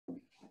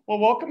Well,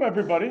 welcome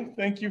everybody.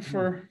 Thank you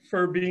for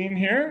being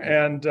here,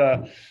 and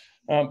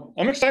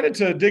I'm excited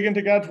to dig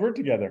into God's Word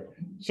together.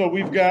 So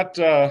we've got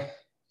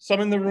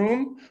some in the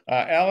room,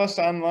 Alice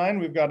online.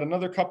 We've got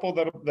another couple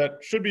that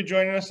should be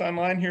joining us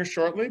online here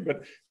shortly.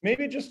 But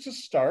maybe just to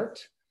start,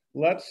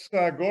 let's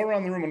go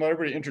around the room and let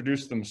everybody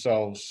introduce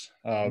themselves,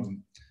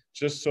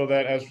 just so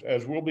that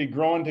as we'll be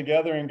growing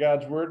together in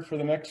God's Word for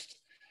the next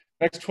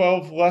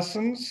 12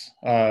 lessons,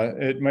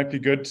 it might be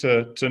good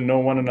to know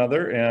one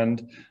another.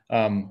 And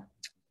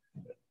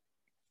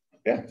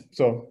yeah,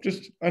 so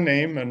just a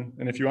name, and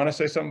if you want to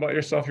say something about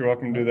yourself, you're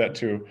welcome to do that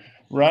too.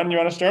 Ron, you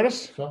want to start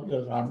us? So,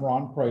 yes, I'm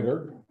Ron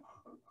Prater,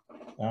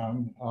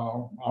 and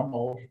I'm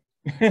old.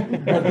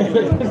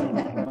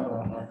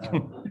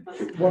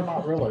 Well,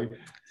 not really.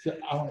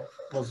 I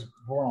was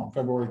born on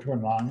February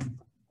 29.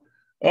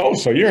 Oh,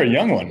 so you're a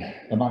young one.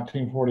 In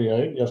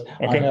 1948, yes.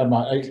 Okay. I had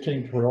my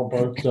 18th real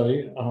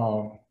birthday,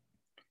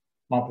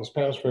 not this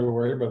past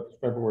February, but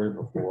February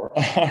before.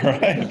 All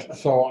right.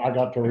 So I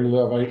got to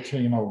relive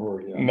 18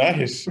 over again.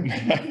 Nice,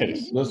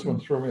 nice. This one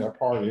threw me a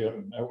party,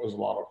 and it was a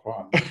lot of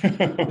fun.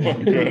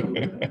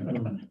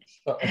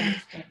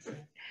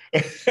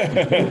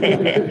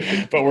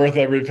 But worth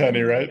every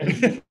penny, right?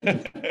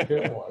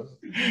 It was.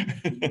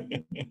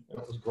 It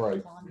was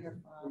great.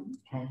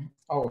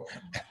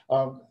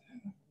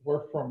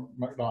 We're from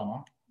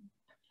McDonough.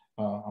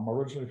 I'm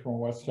originally from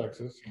West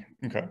Texas.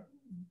 Okay.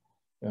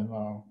 And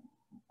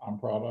I'm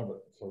proud of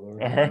it. So all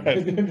right.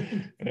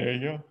 There you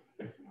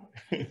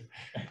go.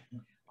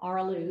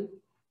 Arlu.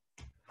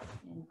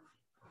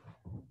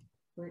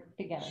 We're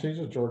together. She's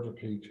a Georgia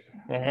peach.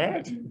 All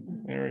right.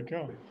 There we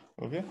go.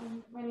 Olivia?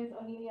 My name is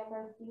Olivia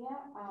Garcia.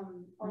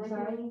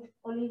 Originally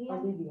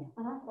Olivia.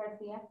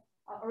 Garcia.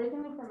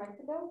 Originally from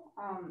Mexico,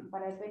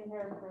 but I've been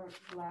here for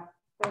the last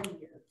 30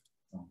 years.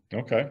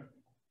 Okay.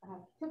 I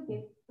have 2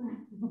 kids.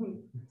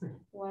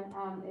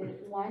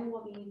 One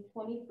will be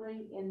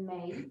 23 in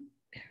May,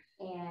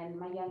 and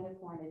my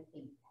youngest one is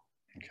 8.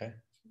 Okay.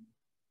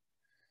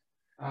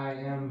 I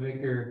am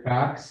Victor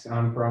Cox.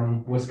 I'm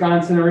from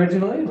Wisconsin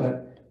originally,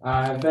 but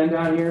I've been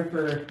down here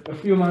for a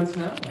few months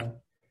now,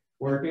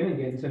 working and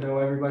getting to know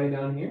everybody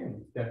down here.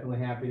 And definitely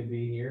happy to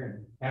be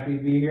here, and happy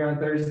to be here on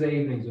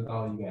Thursday evenings with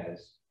all you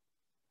guys.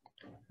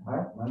 All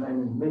right, my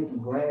name is Mickey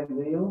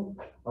Granville.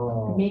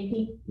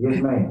 Mickey? Yes,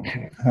 ma'am.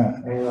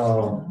 And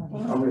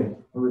I'm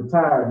a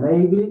retired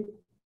Navy,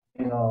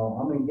 and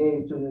I'm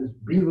engaged to this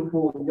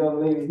beautiful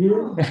young lady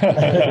here.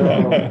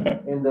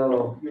 And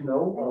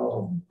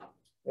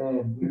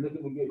and we're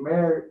looking to get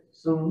married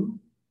soon,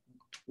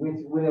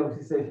 whenever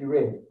she says she's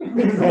ready.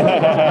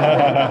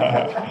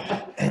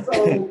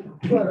 So,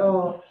 but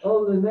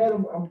other than that,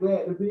 I'm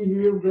glad to be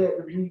here. I'm glad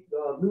to meet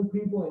new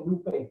people and new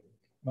faces.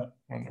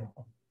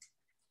 Wonderful.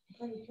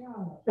 Great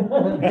job.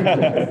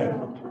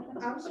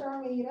 I'm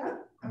Sharmita.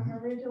 I'm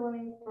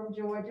originally from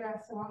Georgia,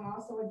 so I'm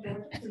also a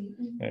Georgia peach.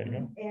 There you go.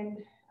 And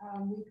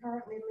we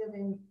currently live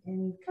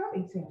in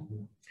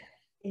Covington.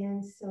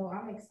 And so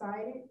I'm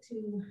excited to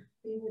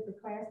be with the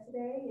class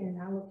today,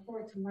 and I look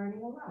forward to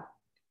learning a lot.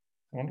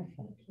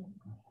 Wonderful.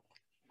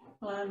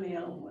 Well, I'm the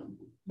old one.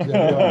 I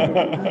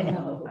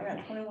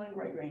got 21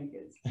 great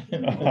grandkids.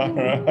 All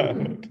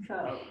right. So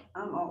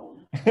I'm old.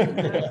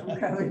 I'm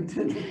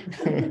Covington.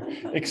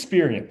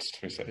 Experienced,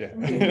 we said, yeah.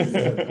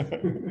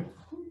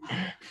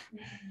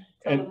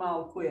 Tell them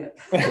all quit.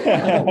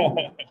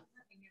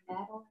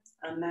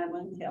 I'm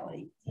Madeline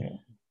Kelly. Yeah.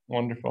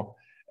 Wonderful.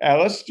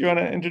 Alice, do you want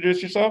to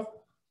introduce yourself?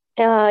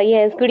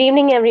 Yes, good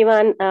evening,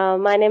 everyone.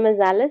 My name is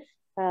Alice.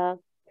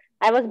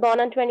 I was born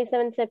on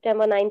 27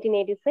 September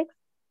 1986,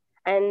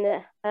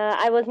 and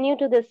I was new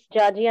to this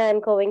Georgia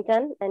and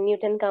Covington and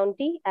Newton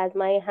County, as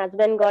my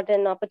husband got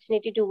an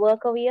opportunity to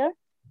work over here.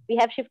 We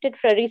have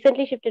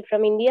recently shifted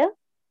from India.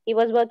 He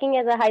was working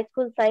as a high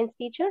school science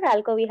teacher,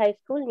 Alcovey High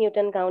School,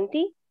 Newton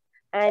County,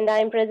 and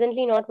I'm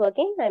presently not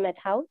working. I'm at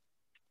house.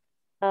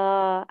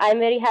 I'm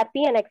very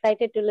happy and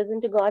excited to listen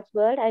to God's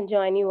word and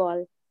join you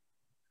all.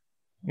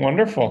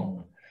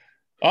 Wonderful.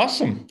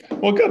 Awesome.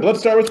 Well, good. Let's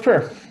start with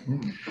prayer.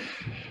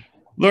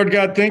 Lord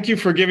God, thank you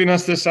for giving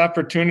us this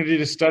opportunity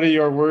to study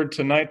your word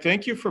tonight.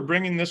 Thank you for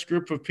bringing this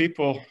group of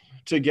people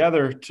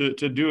together to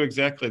do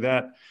exactly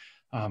that.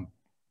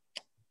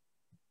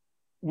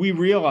 We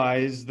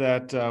realize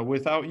that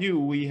without you,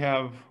 we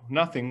have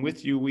nothing.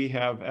 With you, we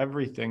have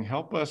everything.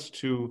 Help us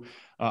to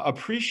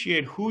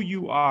appreciate who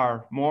you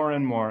are more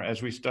and more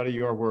as we study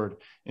your word.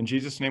 In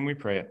Jesus' name we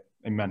pray it.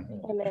 Amen.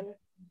 Amen.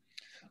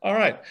 All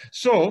right.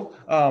 So,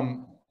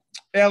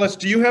 Alice,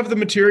 do you have the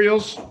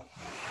materials?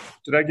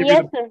 Did I give you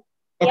Yes, sir.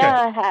 Okay.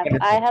 Yeah,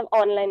 I have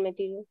online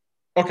materials.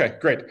 Okay,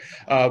 great.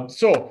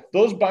 So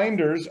those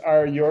binders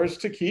are yours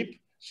to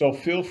keep. So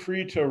feel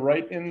free to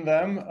write in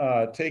them,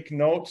 take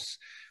notes.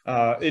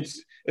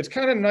 It's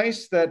kind of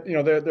nice that, you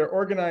know, they're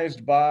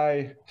organized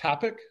by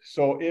topic.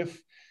 So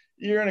if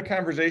you're in a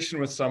conversation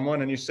with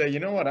someone and you say, you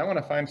know what, I want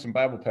to find some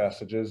Bible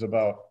passages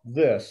about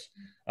this.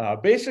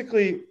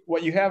 Basically,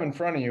 what you have in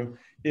front of you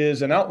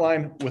is an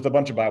outline with a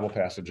bunch of Bible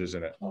passages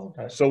in it.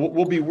 Okay. So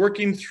we'll be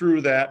working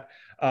through that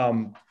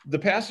The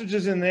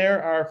passages in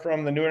there are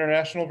from the New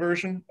International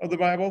Version of the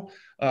Bible.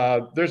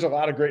 There's a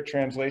lot of great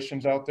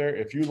translations out there.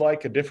 If you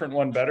like a different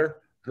one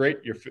better, great,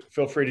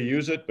 feel free to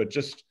use it, but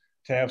just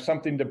to have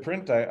something to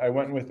print, I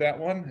went with that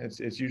one.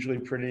 It's usually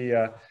pretty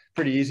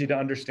easy to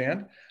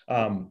understand.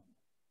 Yeah,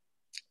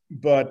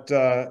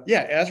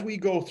 as we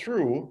go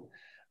through,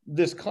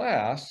 this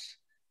class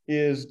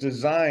is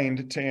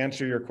designed to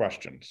answer your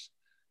questions.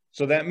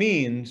 So that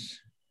means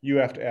you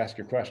have to ask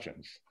your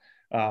questions.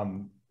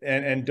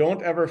 And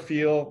don't ever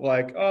feel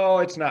like, oh,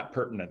 it's not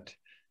pertinent.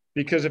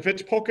 Because if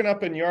it's poking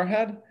up in your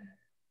head,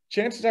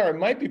 chances are it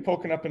might be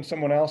poking up in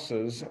someone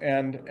else's.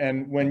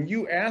 And when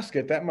you ask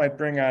it, that might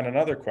bring on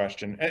another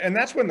question. And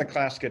that's when the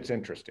class gets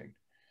interesting.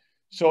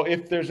 So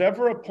if there's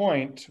ever a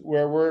point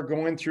where we're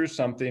going through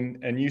something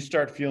and you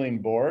start feeling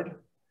bored,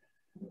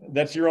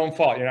 that's your own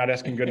fault. You're not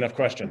asking good enough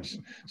questions.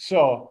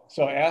 So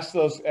ask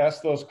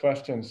those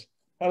questions.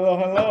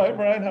 Hello. Hey,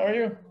 Brian, how are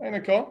you? Hey,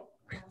 Nicole.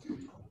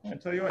 I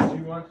tell you what, do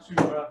you want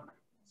to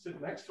sit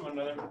next to one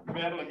another?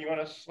 Madeline, you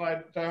want to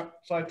slide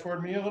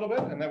toward me a little bit,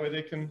 and that way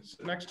they can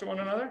sit next to one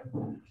another?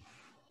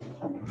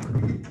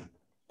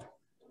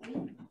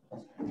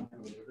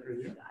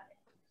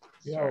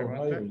 Sorry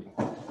about that.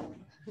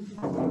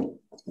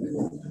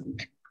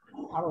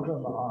 I was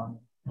in the arm.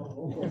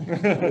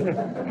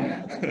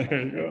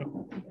 There you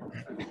go.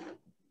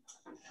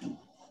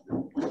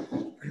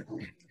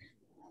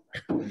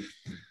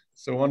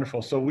 So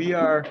wonderful. So we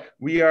are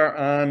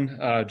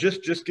on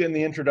just getting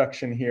the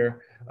introduction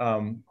here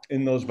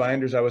in those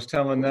binders. I was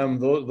telling them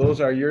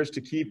those are yours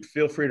to keep.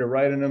 Feel free to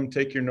write in them,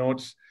 take your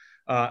notes.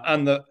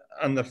 On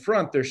the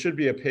front, there should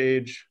be a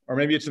page, or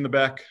maybe it's in the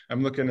back.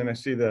 I'm looking and I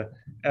see the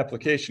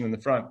application in the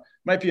front.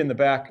 Might be in the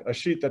back, a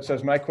sheet that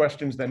says my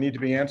questions that need to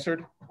be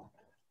answered.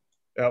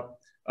 Yep.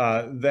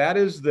 That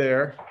is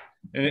there.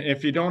 And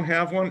if you don't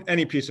have one,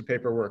 any piece of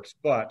paper works.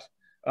 But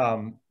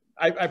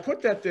I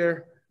put that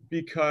there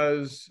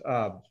because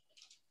a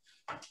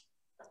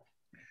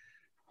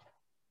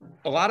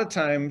lot of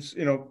times,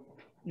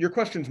 your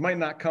questions might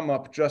not come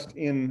up just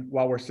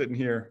while we're sitting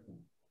here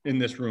in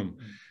this room.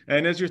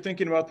 And as you're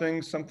thinking about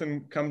things,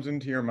 something comes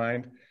into your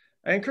mind.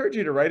 I encourage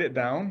you to write it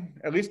down,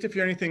 at least if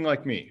you're anything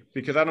like me,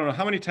 because I don't know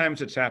how many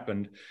times it's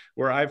happened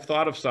where I've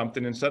thought of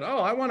something and said, oh,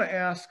 I want to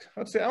ask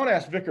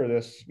Vicar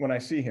this when I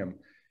see him.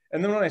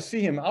 And then when I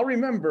see him, I'll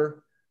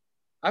remember,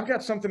 I've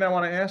got something I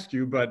want to ask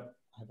you, but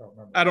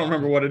I don't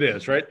remember what it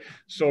is, right?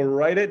 So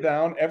write it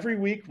down. Every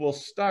week we'll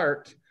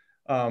start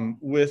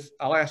with,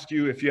 I'll ask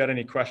you if you had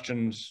any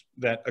questions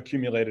that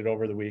accumulated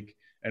over the week,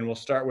 and we'll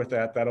start with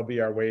that. That'll be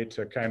our way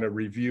to kind of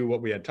review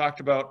what we had talked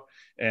about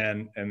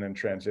and then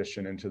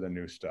transition into the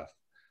new stuff.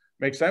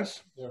 Make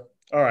sense? Yeah.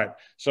 All right,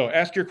 so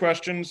ask your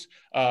questions.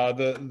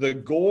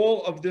 The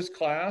goal of this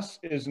class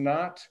is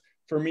not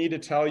for me to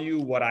tell you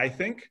what I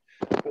think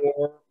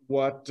or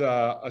what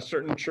a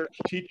certain church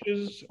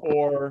teaches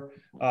or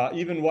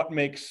even what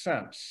makes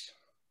sense.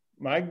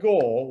 My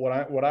goal,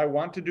 what I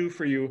want to do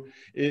for you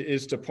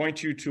is to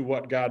point you to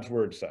what God's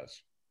word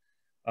says.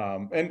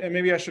 And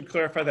maybe I should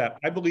clarify that.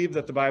 I believe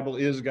that the Bible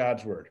is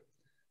God's word.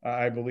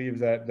 I believe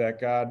that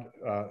God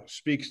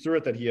speaks through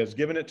it, that he has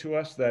given it to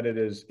us, that it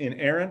is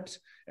inerrant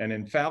and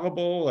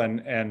infallible,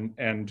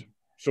 and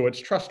so it's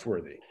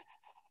trustworthy.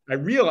 I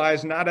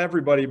realize not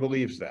everybody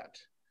believes that.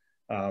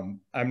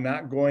 I'm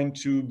not going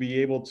to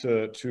be able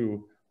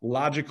to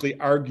logically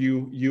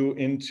argue you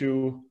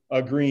into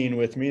agreeing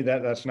with me.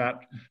 That's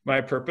not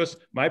my purpose.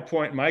 My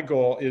point, my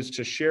goal is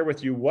to share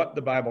with you what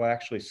the Bible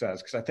actually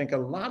says, because I think a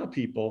lot of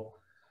people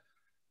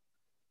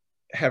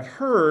have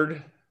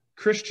heard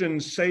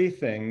Christians say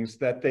things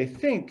that they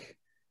think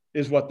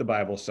is what the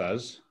Bible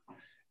says,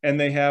 and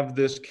they have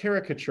this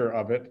caricature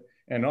of it,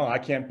 and I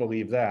can't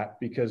believe that,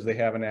 because they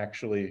haven't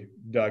actually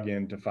dug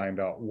in to find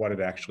out what it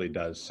actually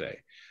does say.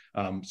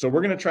 So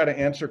we're going to try to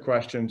answer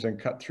questions and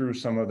cut through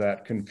some of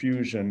that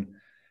confusion.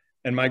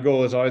 And my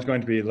goal is always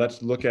going to be,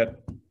 let's look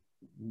at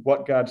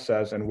what God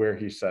says and where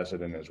he says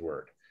it in his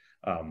word.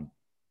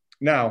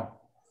 Now,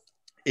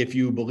 if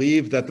you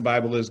believe that the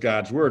Bible is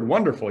God's word,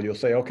 wonderful. You'll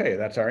say, okay,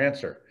 that's our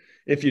answer.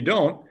 If you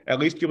don't, at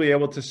least you'll be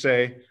able to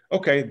say,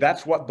 okay,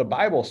 that's what the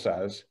Bible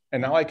says.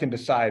 And now I can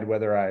decide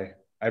whether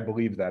I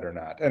believe that or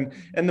not. And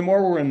the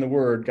more we're in the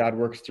word, God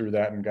works through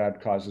that, and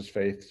God causes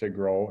faith to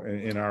grow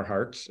in our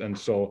hearts. And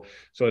so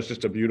it's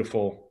just a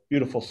beautiful,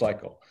 beautiful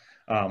cycle.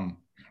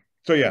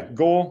 So yeah,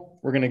 goal,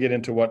 we're going to get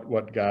into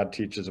what God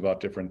teaches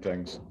about different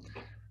things.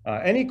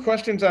 Any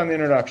questions on the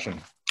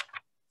introduction?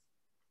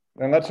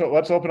 And let's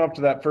open up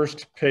to that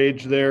first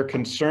page there,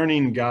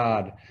 Concerning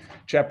God,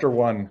 chapter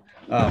 1.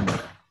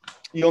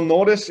 You'll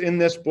notice in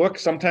this book,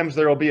 sometimes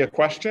there will be a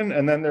question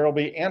and then there will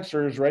be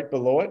answers right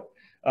below it.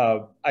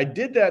 I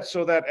did that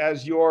so that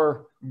as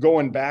you're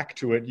going back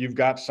to it, you've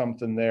got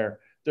something there.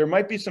 There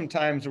might be some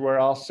times where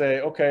I'll say,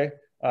 okay,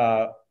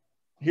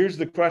 here's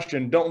the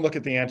question. Don't look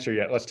at the answer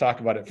yet. Let's talk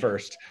about it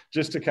first,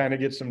 just to kind of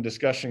get some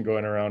discussion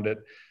going around it.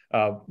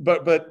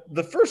 But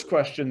the first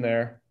question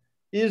there,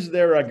 is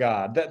there a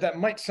God? That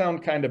might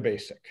sound kind of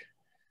basic,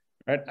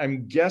 right?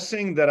 I'm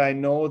guessing that I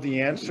know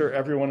the answer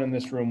everyone in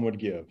this room would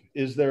give.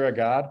 Is there a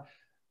God?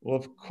 Well,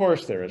 of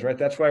course there is, right?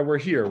 That's why we're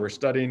here. We're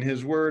studying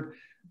his word.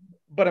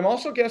 But I'm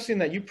also guessing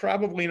that you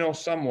probably know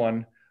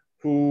someone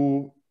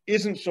who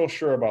isn't so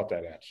sure about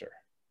that answer.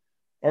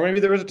 Or maybe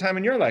there was a time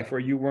in your life where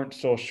you weren't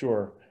so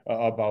sure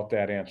about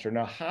that answer.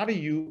 Now, how do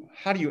you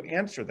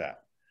answer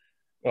that?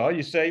 Well,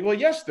 you say, well,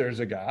 yes, there's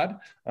a God.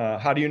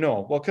 How do you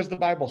know? Well, because the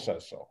Bible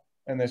says so.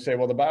 And they say,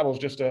 well, the Bible is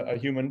just a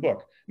human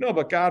book. No,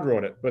 but God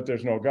wrote it, but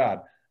there's no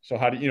God. So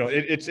how do you know?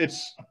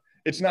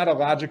 It's not a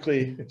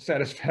logically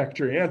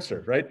satisfactory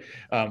answer, right?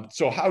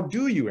 So how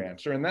do you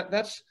answer? And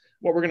that's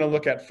what we're going to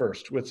look at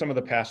first with some of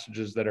the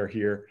passages that are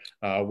here,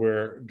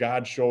 where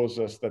God shows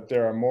us that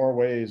there are more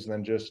ways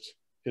than just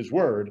his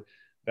word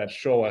that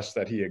show us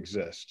that he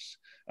exists.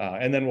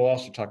 And then we'll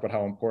also talk about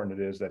how important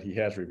it is that he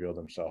has revealed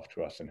himself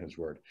to us in his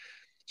word.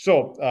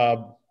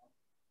 So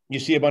you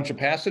see a bunch of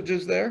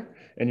passages there,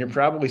 and you're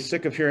probably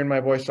sick of hearing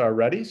my voice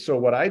already. So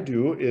what I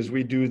do is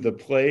we do the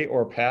play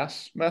or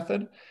pass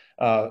method.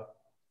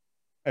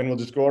 And we'll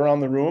just go around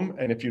the room.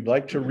 And if you'd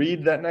like to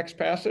read that next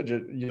passage,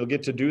 you'll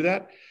get to do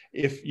that.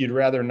 If you'd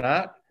rather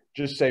not,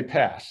 just say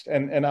pass.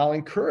 And I'll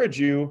encourage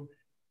you,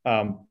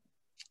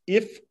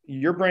 if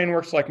your brain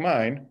works like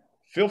mine,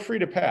 feel free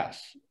to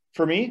pass.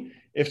 For me,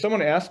 if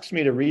someone asks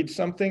me to read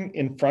something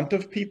in front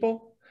of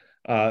people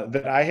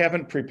that I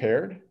haven't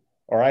prepared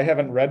or I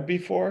haven't read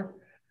before,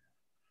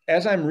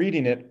 as I'm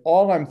reading it,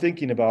 all I'm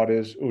thinking about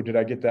is, oh, did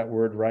I get that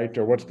word right?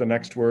 Or what's the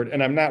next word?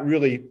 And I'm not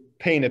really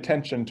paying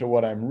attention to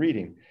what I'm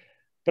reading.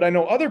 But I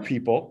know other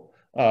people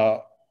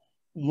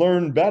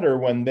learn better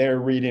when they're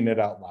reading it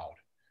out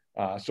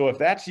loud. So if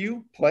that's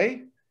you,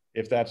 play.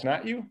 If that's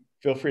not you,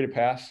 feel free to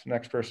pass.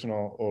 Next person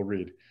will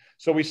read.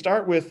 So we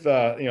start with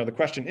the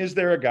question, is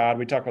there a God?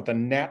 We talk about the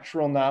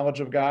natural knowledge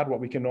of God, what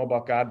we can know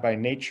about God by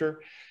nature.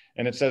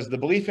 And it says the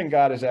belief in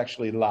God is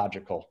actually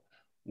logical.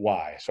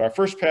 Why? So our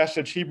first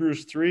passage,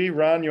 Hebrews 3.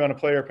 Ron, you want to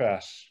play or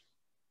pass?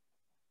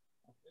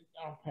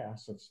 I'll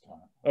pass this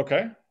time.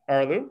 Okay.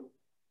 Arlu?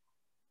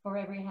 For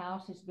every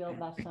house is built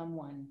by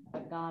someone,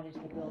 but God is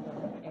the builder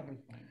of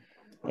everything.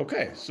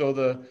 Okay, so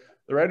the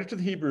writer to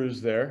the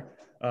Hebrews there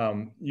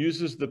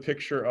uses the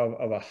picture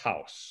of a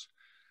house.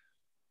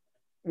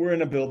 We're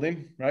in a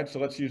building, right? So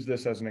let's use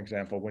this as an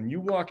example. When you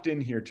walked in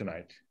here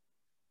tonight,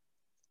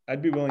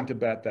 I'd be willing to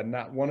bet that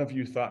not one of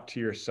you thought to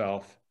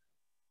yourself,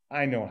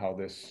 I know how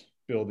this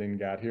building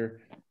got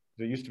here.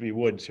 There used to be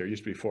woods here,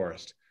 used to be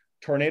forest.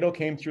 Tornado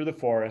came through the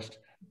forest,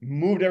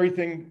 moved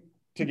everything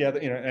together,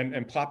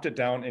 and plopped it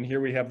down. And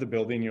here we have the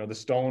building, the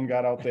stone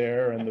got out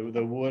there and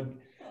the wood.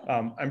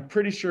 I'm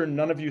pretty sure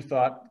none of you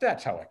thought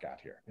that's how it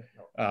got here.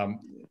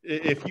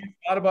 If you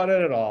thought about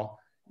it at all,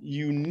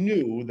 you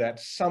knew that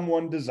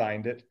someone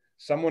designed it,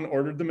 someone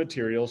ordered the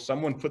materials,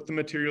 someone put the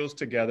materials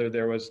together.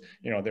 There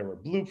were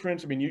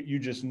blueprints. I mean, you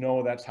just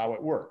know that's how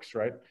it works,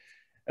 right?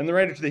 And the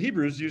writer to the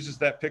Hebrews uses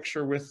that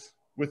picture with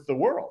the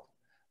world.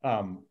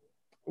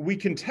 We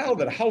can tell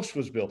that a house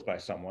was built by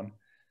someone.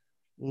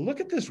 Look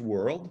at this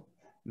world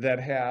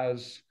that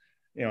has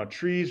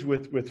trees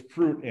with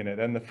fruit in it,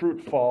 and the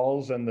fruit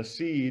falls, and the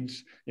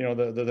seeds,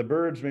 the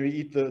birds maybe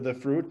eat the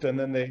fruit, and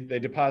then they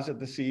deposit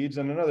the seeds,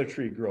 and another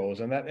tree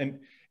grows, and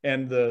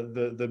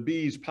the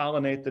bees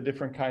pollinate the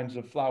different kinds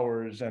of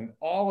flowers, and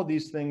all of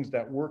these things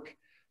that work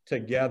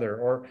together.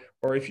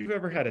 Or if you've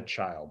ever had a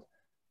child,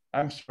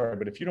 I'm sorry,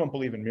 but if you don't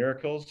believe in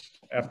miracles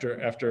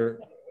after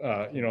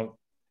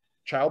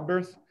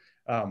childbirth,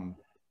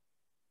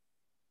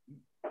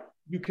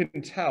 you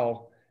can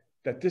tell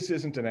that this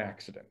isn't an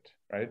accident,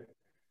 right?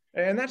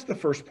 And that's the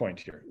first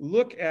point here.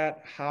 Look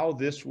at how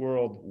this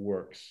world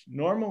works.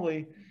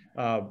 Normally,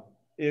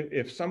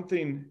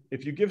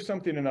 if you give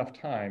something enough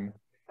time,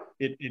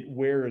 it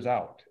wears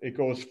out. It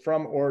goes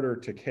from order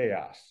to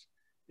chaos.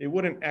 It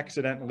wouldn't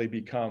accidentally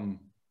become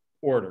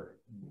order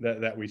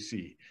that we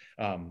see.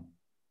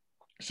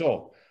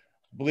 So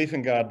belief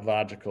in God,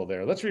 logical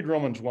there. Let's read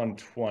Romans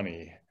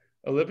 1:20.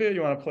 Olivia,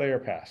 you want to play or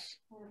pass?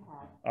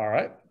 All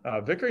right.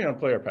 Vicar, you want to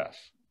play or pass?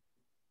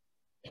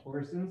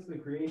 For since the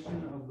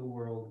creation of the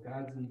world,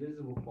 God's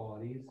invisible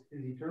qualities,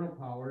 his eternal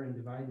power and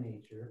divine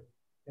nature,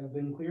 have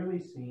been clearly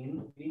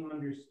seen, being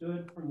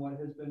understood from what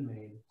has been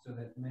made, so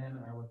that men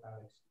are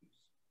without excuse.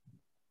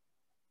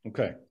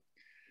 Okay.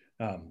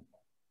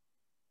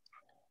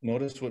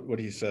 Notice what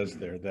he says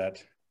there,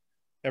 that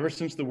ever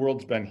since the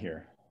world's been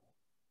here,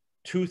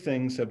 two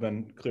things have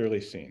been clearly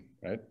seen,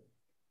 right?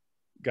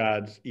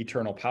 God's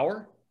eternal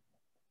power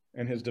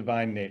and his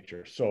divine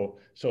nature. So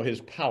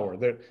his power,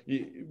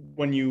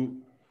 when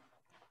you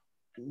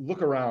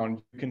look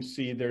around, you can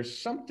see there's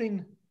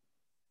something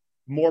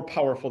more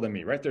powerful than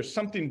me, right? There's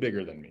something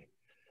bigger than me.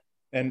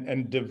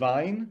 And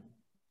divine,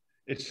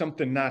 it's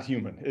something not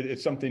human.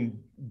 It's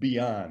something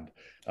beyond.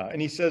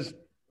 And he says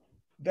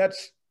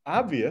that's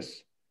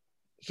obvious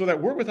so that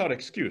we're without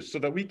excuse, so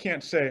that we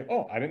can't say,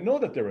 oh, I didn't know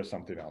that there was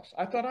something else.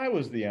 I thought I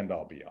was the end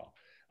all be all.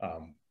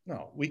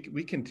 No,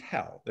 we can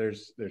tell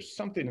there's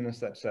something in this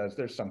that says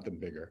there's something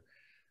bigger.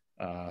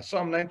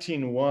 Psalm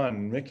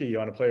 19:1. Mickey, you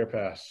want to play or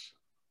pass?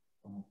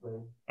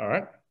 All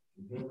right.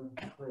 The heavens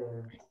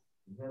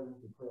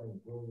declare the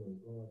glory of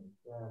God, the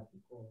skies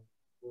declare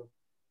the work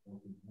of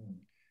his hand.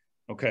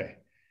 Okay,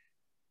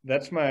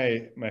 that's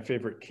my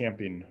favorite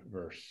camping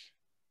verse.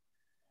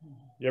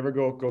 You ever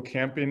go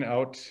camping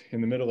out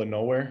in the middle of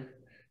nowhere,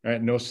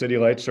 right? No city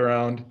lights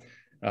around,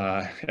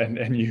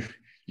 and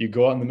you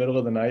go out in the middle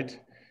of the night,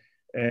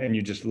 and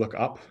you just look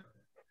up,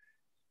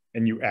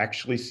 and you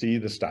actually see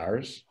the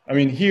stars. I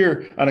mean,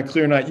 here on a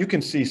clear night, you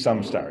can see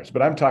some stars,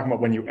 but I'm talking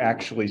about when you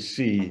actually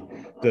see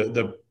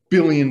the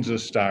billions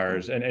of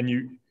stars, and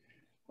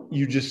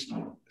you just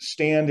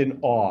stand in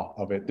awe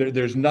of it.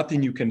 There's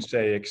nothing you can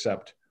say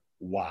except,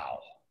 wow,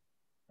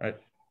 right?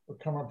 We're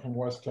coming from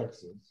West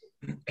Texas.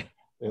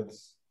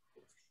 It's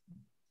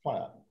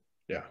flat.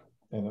 Yeah.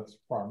 And it's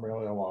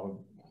primarily a lot of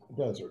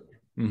desert.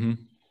 Mm-hmm.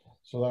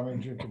 So that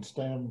means you can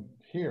stand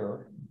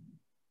here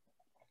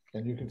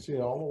and you can see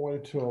all the way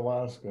to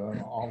Alaska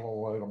and all the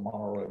way to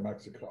Monterey,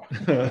 Mexico.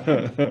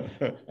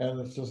 And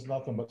it's just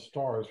nothing but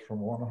stars from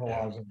one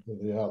horizon to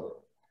the other.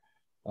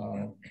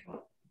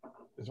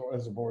 So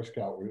as a Boy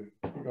Scout, we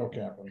go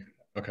camping.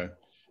 Okay.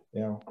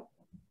 You know,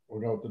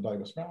 we go to the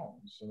Davis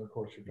Mountains, and of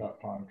course you've got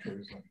pine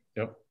trees, and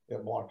yep,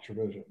 it blocks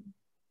your vision.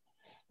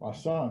 My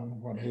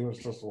son, when he was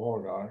just a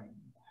little guy,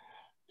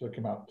 took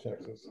him out to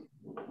Texas,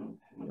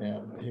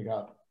 and he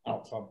got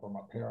outside where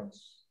my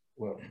parents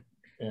lived,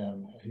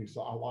 and he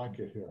said, "I like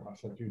it here." I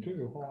said, "You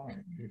do? Why?"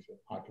 He said,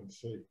 "I can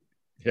see."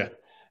 Yeah.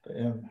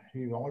 And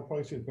the only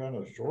place he's been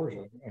is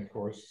Georgia, and of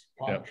course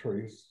pine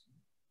trees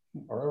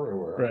are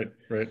everywhere. Right,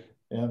 right.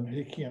 And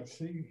he can't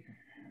see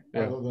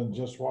other than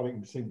just what he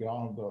can see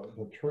beyond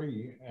the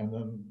tree, and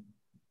then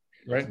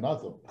it's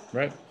nothing.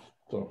 Right.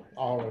 So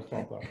I always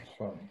thought that was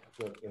fun.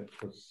 That it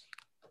was,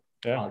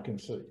 I can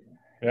see.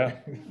 Yeah.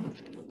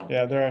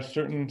 Yeah, there are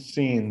certain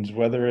scenes,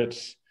 whether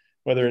it's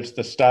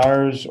the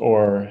stars,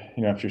 or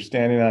if you're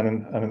standing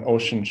on an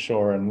ocean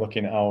shore and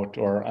looking out,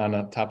 or on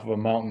the top of a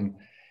mountain,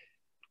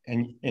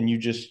 and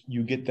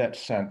you get that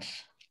sense,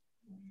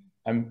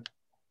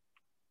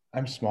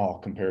 I'm small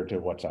compared to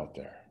what's out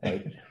there,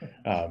 right?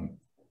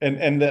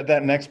 And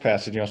that next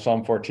passage,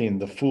 Psalm 14,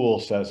 the fool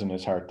says in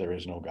his heart, there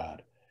is no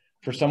God.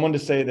 For someone to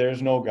say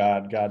there's no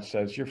God, God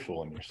says you're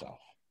fooling yourself,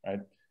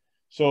 right?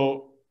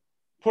 So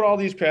put all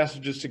these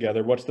passages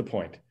together. What's the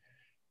point?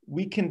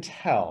 We can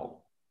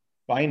tell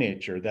by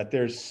nature that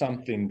there's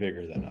something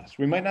bigger than us.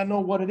 We might not know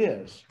what it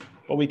is,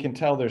 but we can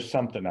tell there's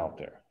something out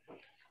there.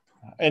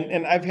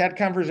 And I've had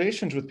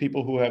conversations with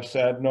people who have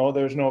said, no,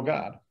 there's no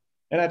God.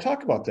 And I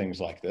talk about things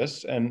like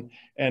this, and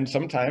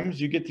sometimes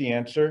you get the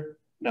answer,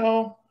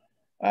 no,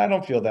 I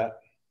don't feel that.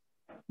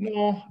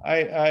 No,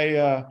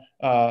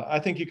 I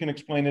think you can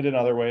explain it in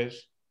other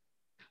ways.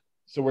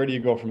 So where do you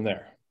go from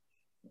there?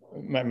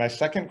 My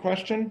second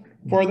question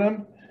for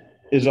them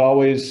is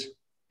always,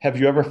 have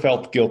you ever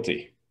felt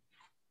guilty?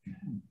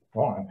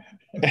 Why?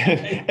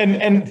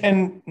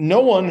 and no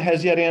one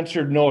has yet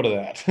answered no to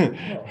that.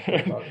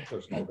 No,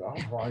 there's no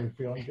God. Why are you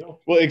feeling guilty?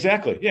 Well,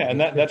 exactly. Yeah, and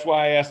that's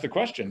why I asked the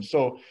question.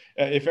 So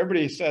if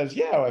everybody says,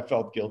 yeah, I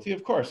felt guilty,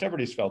 of course,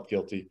 everybody's felt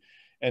guilty.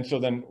 And so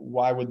then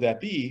why would that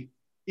be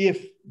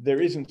if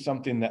there isn't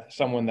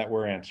someone that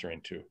we're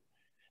answering to?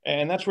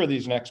 And that's where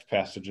these next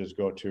passages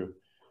go to.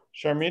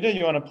 Sharmita,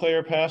 you want to play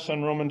or pass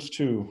on Romans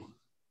 2?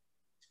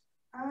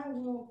 I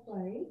will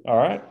play. All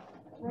right.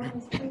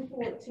 Romans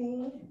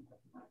 2:14.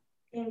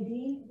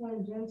 Indeed,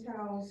 when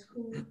Gentiles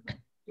who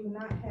do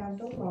not have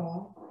the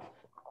law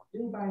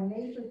do by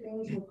nature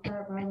things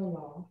required by the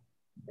law,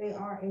 they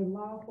are a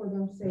law for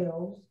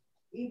themselves,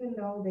 even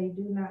though they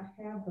do not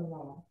have the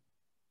law.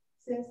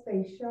 Since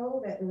they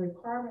show that the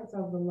requirements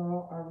of the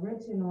law are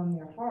written on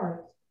their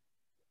hearts,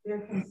 their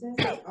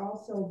consciences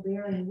also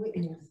bearing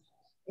witness,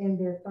 in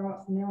their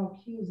thoughts now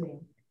accusing,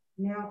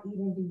 now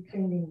even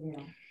defending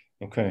them.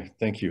 Okay,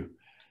 thank you.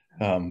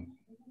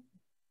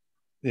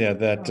 Yeah,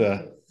 that.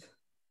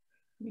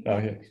 You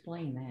have to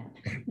explain that.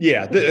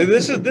 Yeah,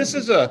 this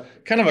is a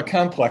kind of a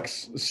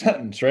complex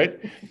sentence, right?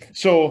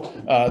 So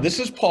this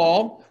is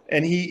Paul,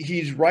 and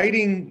he's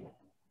writing,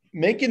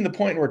 making the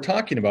point we're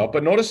talking about.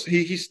 But notice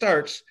he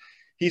starts.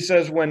 He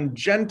says, when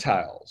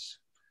Gentiles.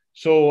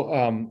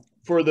 So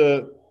for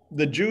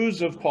the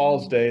Jews of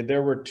Paul's day,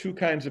 there were two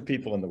kinds of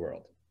people in the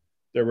world.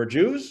 There were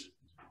Jews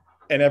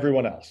and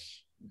everyone else.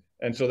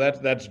 And so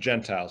that's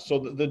Gentiles. So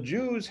the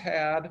Jews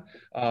had,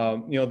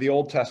 the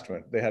Old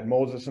Testament. They had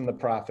Moses and the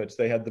prophets.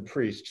 They had the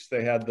priests.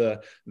 They had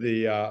the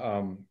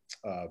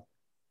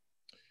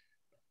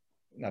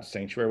not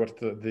sanctuary, what's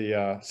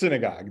the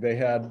synagogue. They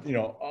had,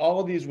 all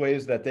of these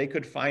ways that they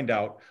could find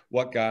out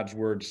what God's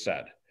word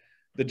said.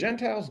 The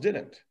Gentiles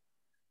didn't.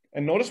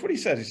 And notice what he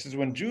says. He says,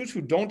 when Jews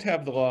who don't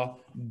have the law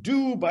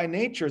do by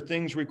nature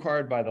things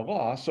required by the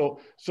law. So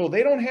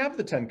they don't have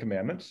the 10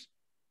 Commandments,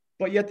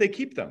 but yet they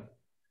keep them.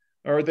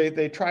 Or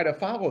they try to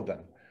follow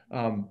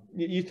them.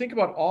 You think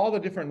about all the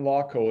different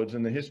law codes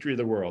in the history of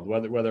the world,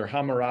 whether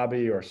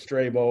Hammurabi or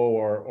Strabo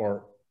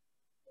or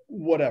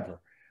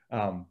whatever.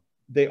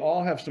 They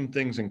all have some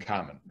things in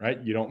common,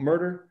 right? You don't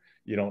murder,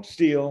 you don't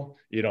steal,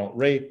 you don't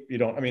rape, you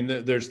don't, I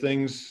mean, there's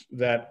things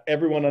that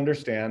everyone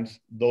understands,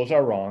 those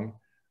are wrong,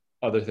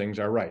 other things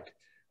are right.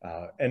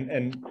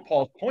 And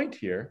Paul's point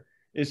here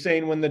is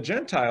saying when the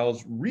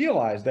Gentiles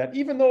realize that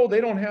even though they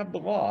don't have the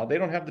law, they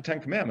don't have the 10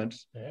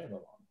 commandments,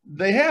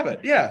 they have it.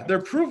 Yeah,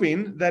 they're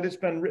proving that it's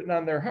been written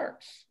on their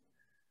hearts,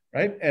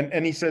 right?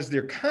 And he says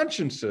their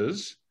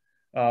consciences,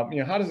 how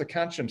does a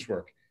conscience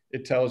work?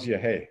 It tells you,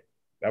 hey,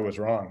 that was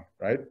wrong,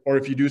 right? Or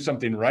if you do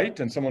something right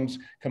and someone's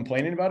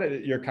complaining about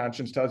it, your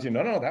conscience tells you,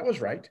 no, that was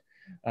right.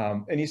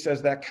 And he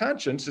says that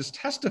conscience is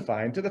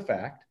testifying to the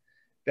fact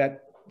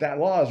that that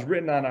law is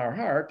written on our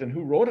heart, and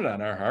who wrote it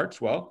on our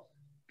hearts? Well,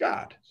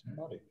 God.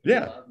 Somebody.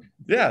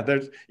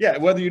 Yeah.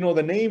 Whether you know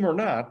the name or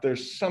not,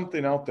 there's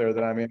something out there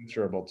that I'm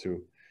answerable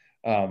to.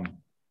 How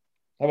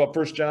about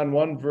 1 John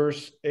 1,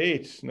 verse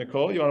 8?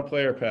 Nicole, you want to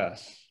play or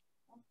pass?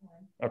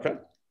 Okay.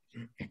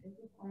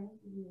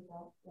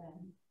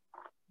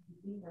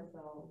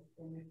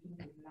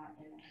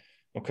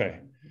 Okay.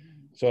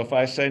 So if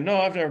I say,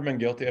 no, I've never been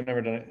guilty, I've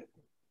never done it,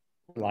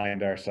 lying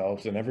to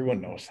ourselves, and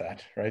everyone knows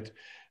that, right?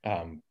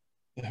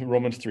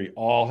 Romans 3,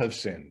 all have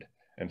sinned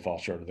and fall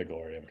short of the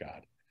glory of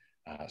God.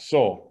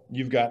 So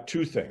you've got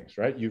two things,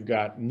 right? You've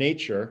got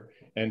nature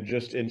and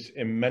just its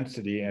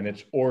immensity and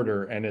its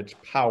order and its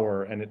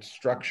power and its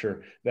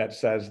structure that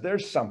says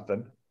there's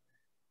something.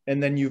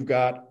 And then you've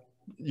got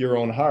your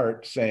own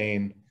heart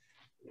saying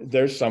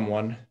there's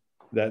someone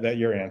that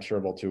you're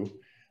answerable to.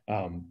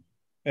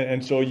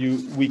 And so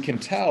we can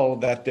tell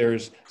that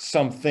there's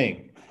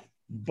something.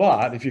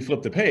 But if you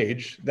flip the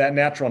page, that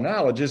natural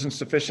knowledge isn't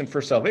sufficient for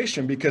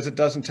salvation because it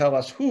doesn't tell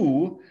us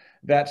who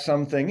that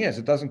something is.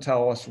 It doesn't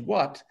tell us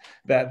what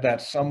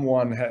that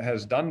someone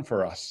has done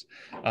for us.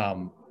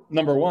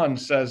 Number one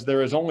says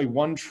there is only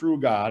one true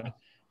God.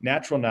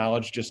 Natural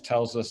knowledge just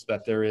tells us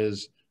that there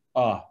is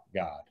a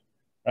God,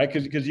 right?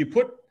 Because you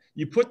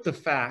put the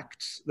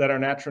facts that our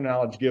natural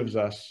knowledge gives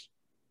us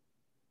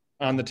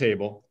on the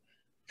table.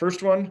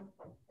 First one,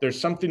 there's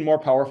something more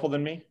powerful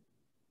than me.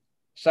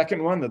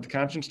 Second one, that the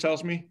conscience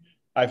tells me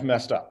I've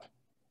messed up,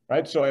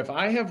 right? So if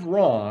I have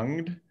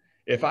wronged,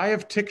 if I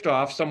have ticked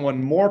off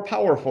someone more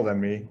powerful than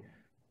me,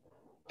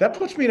 that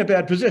puts me in a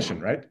bad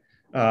position, right?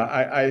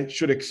 I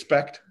should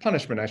expect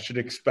punishment. I should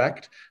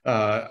expect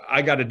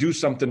I got to do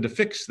something to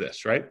fix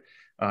this, right?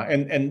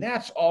 And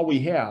that's all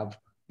we have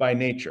by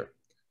nature.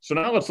 So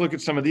now let's look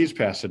at some of these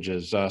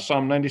passages.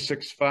 Psalm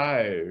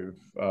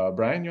 96:5.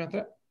 Brian, you want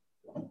that?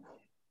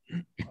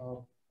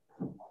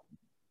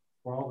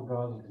 For all the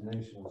gods of the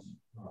nations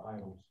are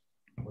idols,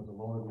 but the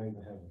Lord made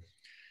the heavens.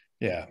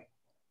 Yeah,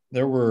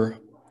 there were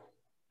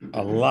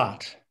a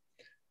lot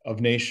of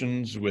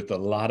nations with a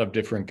lot of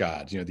different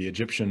gods. The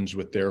Egyptians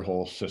with their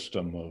whole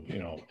system of,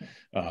 the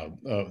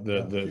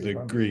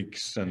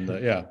Greeks and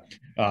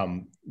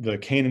the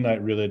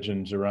Canaanite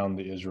religions around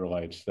the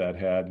Israelites that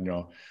had,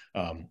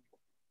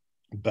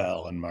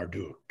 Bel and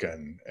Marduk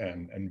and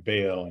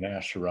Baal and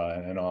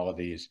Asherah and all of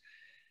these.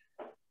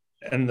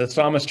 And the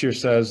psalmist here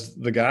says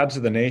the gods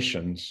of the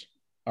nations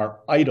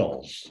are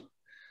idols.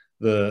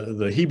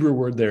 The Hebrew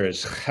word there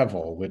is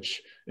hevel,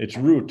 which its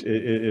root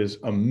is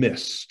a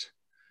mist,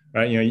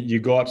 right? You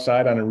go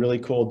outside on a really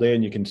cold day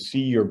and you can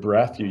see your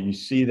breath. You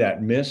see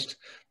that mist,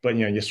 but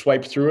you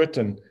swipe through it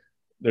and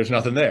there's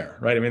nothing there,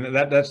 right? I mean,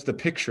 that's the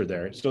picture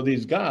there. So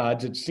these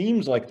gods, it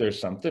seems like there's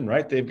something,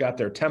 right? They've got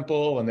their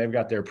temple and they've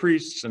got their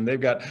priests and they've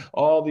got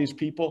all these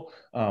people,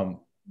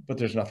 but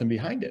there's nothing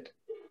behind it.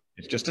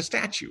 It's just a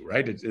statue,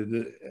 right?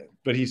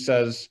 But he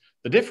says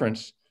the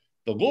difference,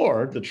 the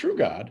Lord, the true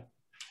God,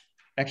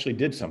 actually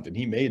did something.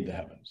 He made the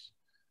heavens.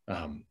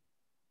 And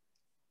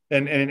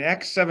in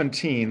Acts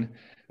 17,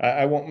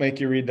 I won't make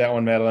you read that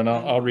one, Madeline.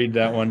 I'll read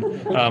that one.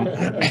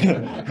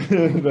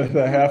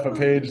 The half a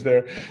page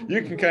there.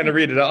 You can kind of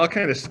read it. I'll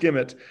kind of skim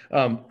it.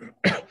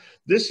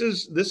 This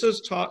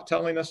is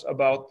telling us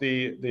about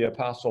the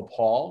Apostle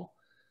Paul.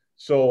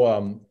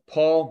 So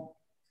Paul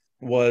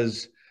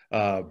was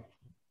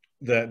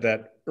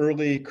that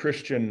early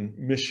Christian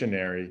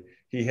missionary.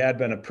 He had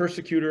been a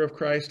persecutor of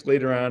Christ.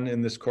 Later on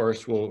in this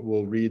course,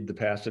 we'll read the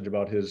passage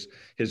about his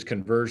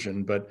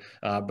conversion. But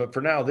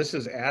for now, this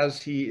is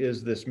as he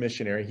is this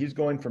missionary. He's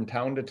going from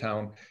town to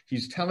town.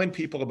 He's telling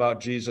people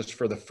about Jesus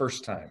for the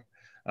first time.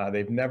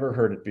 They've never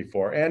heard it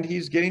before. And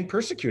he's getting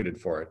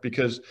persecuted for it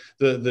because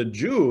the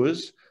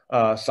Jews,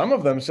 some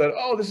of them said,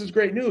 oh, this is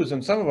great news.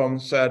 And some of them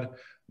said,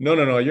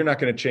 no, you're not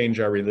going to change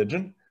our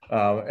religion.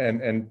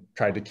 And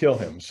tried to kill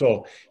him.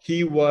 So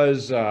he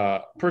was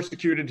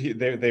persecuted.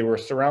 They were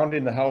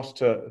surrounding the house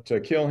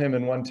to kill him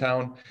in one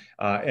town.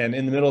 And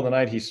in the middle of the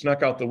night, he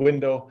snuck out the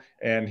window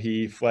and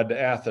he fled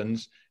to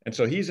Athens. And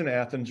so he's in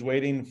Athens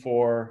waiting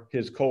for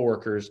his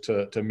coworkers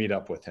to meet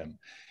up with him.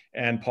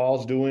 And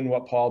Paul's doing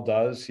what Paul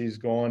does. He's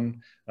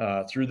going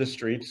through the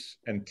streets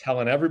and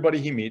telling everybody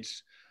he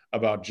meets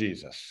about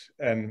Jesus.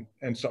 And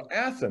so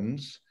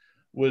Athens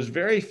was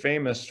very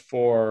famous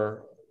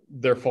for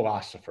their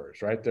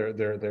philosophers, right?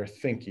 Their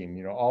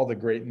thinking, all the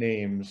great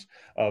names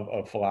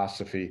of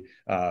philosophy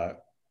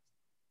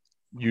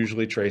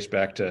usually trace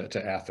back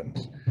to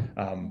Athens.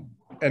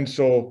 And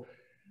so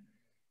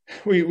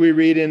we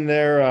read in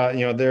there,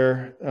 you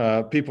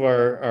know, people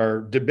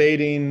are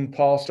debating.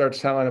 Paul starts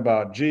telling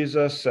about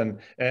Jesus, and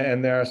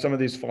there are some of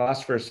these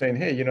philosophers saying,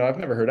 hey, you know, I've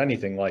never heard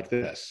anything like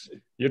this.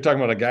 You're talking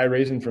about a guy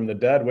raising from the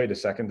dead. Wait a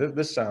second,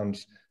 this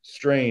sounds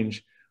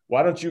strange.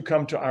 Why don't you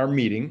come to our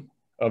meeting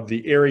of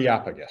the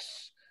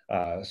Areopagus?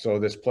 So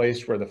this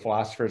place where the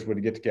philosophers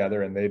would get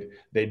together and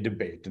they'd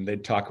debate and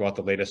they'd talk about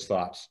the latest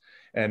thoughts.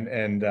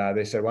 And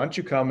they said, why don't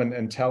you come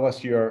and tell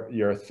us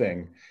your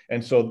thing?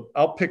 And so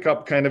I'll pick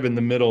up kind of in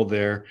the middle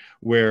there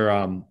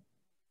where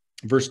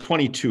verse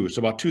 22, so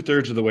about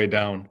 2/3 of the way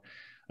down,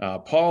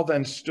 Paul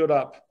then stood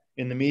up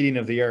in the meeting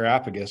of the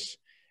Areopagus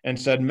and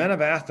said, men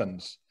of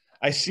Athens,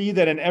 I see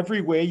that in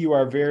every way you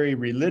are very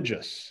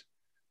religious.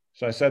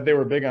 So I said they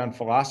were big on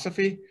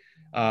philosophy.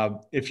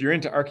 If you're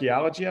into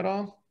archaeology at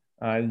all,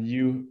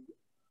 you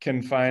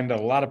can find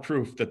a lot of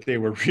proof that they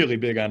were really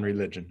big on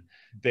religion.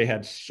 They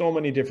had so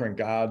many different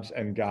gods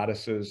and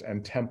goddesses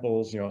and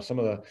temples, you know, some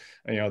of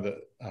the, you know,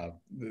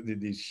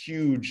 these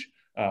huge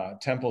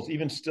temples,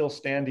 even still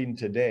standing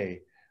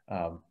today,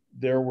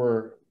 there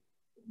were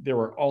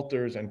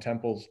altars and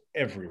temples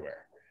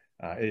everywhere.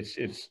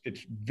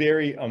 It's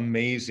very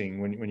amazing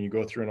when you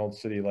go through an old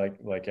city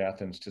like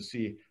Athens to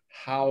see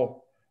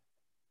how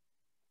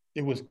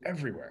it was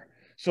everywhere.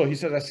 So he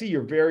says, I see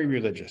you're very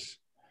religious.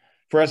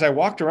 For as I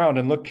walked around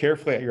and looked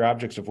carefully at your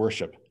objects of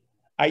worship,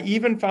 I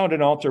even found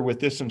an altar with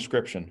this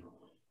inscription,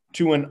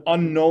 to an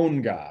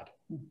unknown God.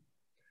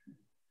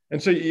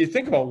 And so you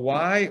think about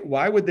why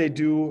would they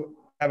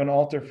have an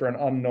altar for an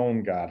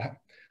unknown God?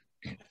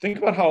 Think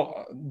about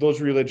how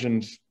those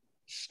religions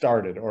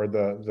started, or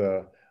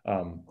the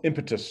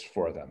impetus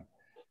for them.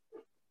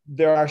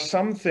 There are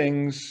some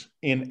things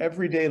in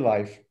everyday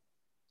life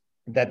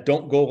that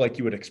don't go like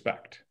you would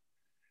expect,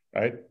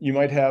 right? You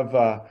might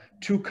have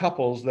two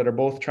couples that are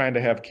both trying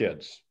to have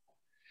kids.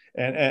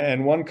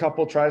 And one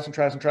couple tries and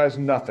tries and tries,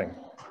 nothing.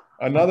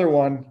 Another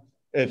one,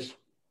 it's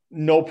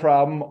no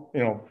problem,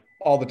 you know,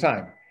 all the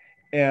time.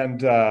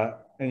 And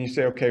you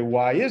say, okay,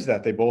 why is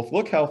that? They both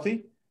look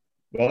healthy.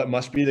 Well, it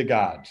must be the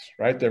gods,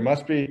 right?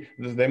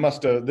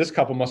 This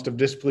couple must have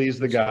displeased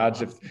the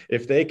gods.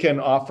 If they can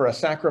offer a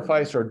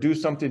sacrifice or do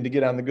something to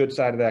get on the good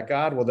side of that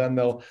God, well, then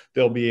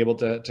they'll be able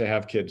to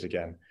have kids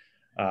again.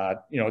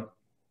 You know,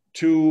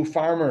 two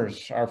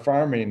farmers are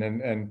farming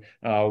and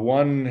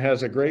one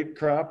has a great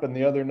crop and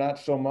the other not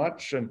so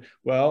much. And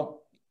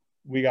well,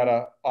 we got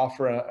to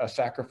offer a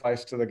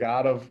sacrifice to the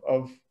God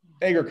of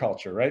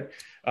agriculture, right?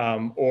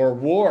 Or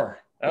war.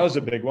 That was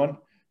a big one.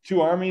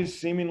 Two armies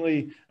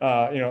seemingly,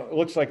 you know, it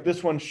looks like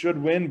this one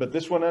should win, but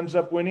this one ends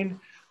up winning.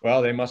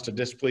 Well, they must have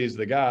displeased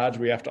the gods.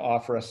 We have to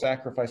offer a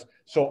sacrifice.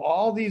 So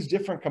all these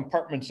different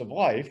compartments of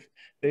life,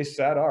 they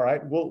said, all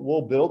right,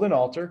 we'll build an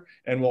altar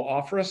and we'll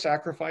offer a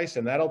sacrifice,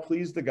 and that'll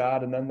please the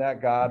God, and then that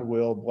God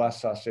will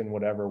bless us in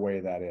whatever way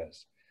that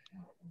is.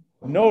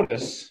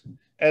 Notice,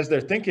 as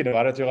they're thinking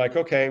about it, they're like,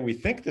 okay, we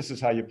think this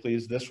is how you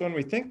please this one.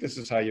 We think this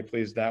is how you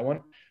please that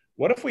one.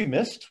 What if we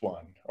missed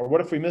one? Or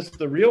what if we missed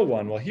the real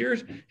one? Well,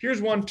 here's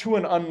one to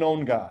an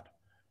unknown God.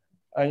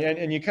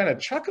 And you kind of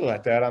chuckle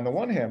at that on the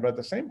one hand, but at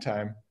the same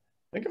time,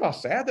 think of how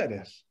sad that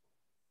is.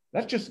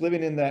 That's just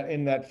living in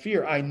that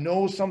fear. I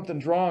know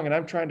something's wrong and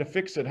I'm trying to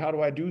fix it. How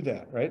do I do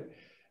that, right?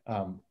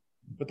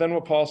 But then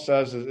what Paul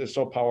says is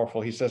so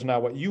powerful. He says,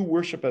 now what you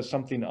worship as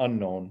something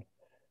unknown,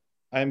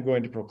 I am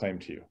going to proclaim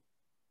to you.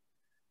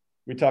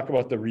 We talk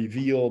about the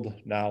revealed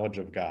knowledge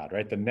of God,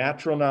 right? The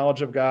natural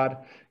knowledge of God,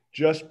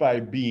 just by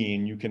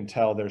being, you can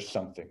tell there's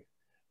something.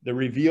 The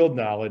revealed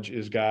knowledge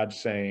is God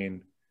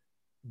saying,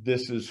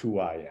 this is who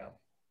I am.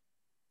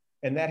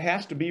 And that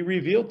has to be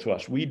revealed to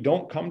us. We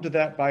don't come to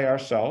that by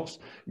ourselves.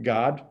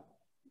 God,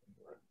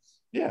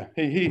 yeah,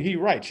 he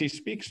writes, he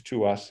speaks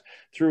to us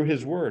through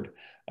his word.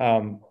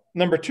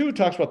 Number 2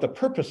 talks about the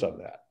purpose of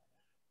that.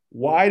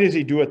 Why does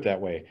he do it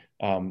that way?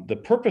 The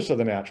purpose of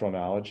the natural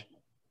knowledge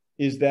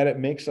is that it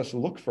makes us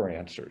look for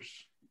answers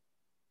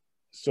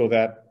so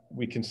that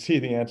we can see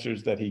the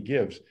answers that he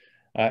gives.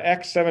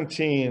 Acts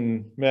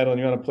 17, Madeline,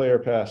 you want to play or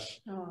pass?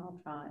 Oh, I'll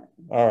try it.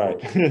 All right.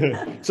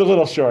 It's a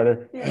little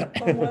shorter. Yeah,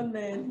 for one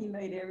man, he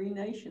made every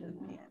nation of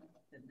men,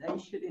 that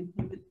they should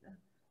inhabit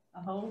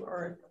the whole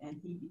earth, and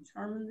he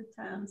determined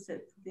the time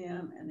set for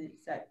them and the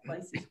exact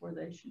places where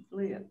they should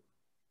live.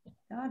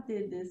 God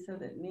did this so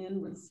that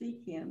men would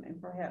seek him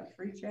and perhaps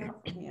reach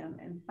out for him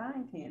and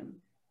find him,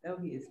 though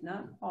he is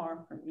not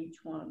far from each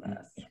one of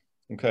us.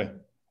 Okay.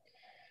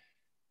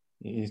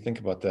 You think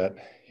about that.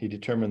 He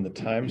determined the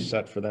time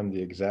set for them, the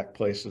exact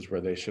places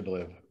where they should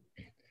live.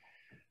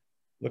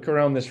 Look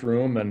around this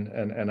room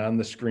and on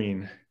the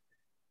screen,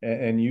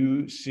 and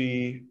you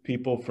see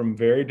people from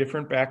very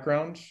different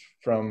backgrounds,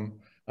 from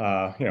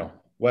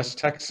West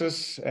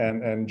Texas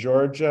and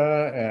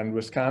Georgia and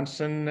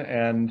Wisconsin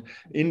and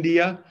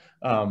India.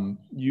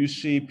 You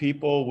see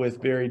people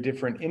with very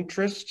different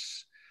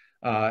interests,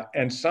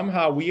 and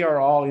somehow we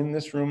are all in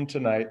this room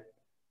tonight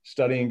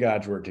studying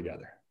God's word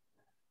together.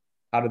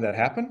 How did that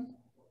happen?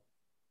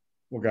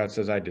 Well, God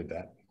says, I did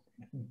that.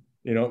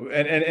 And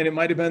it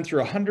might have been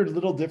through 100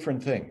 little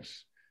different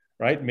things.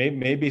 right?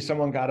 Maybe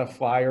someone got a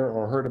flyer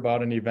or heard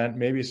about an event.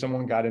 Maybe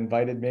someone got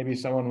invited. Maybe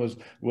someone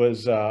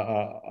was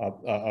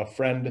a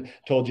friend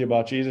told you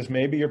about Jesus.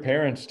 Maybe your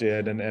parents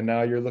did, and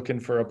now you're looking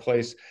for a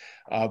place.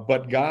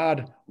 But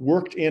God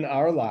worked in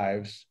our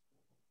lives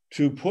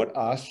to put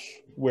us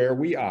where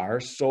we are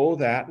so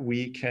that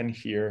we can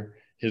hear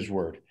his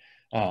word.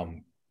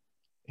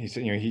 He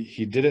said,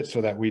 he did it so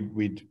that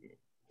we'd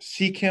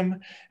seek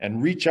him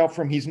and reach out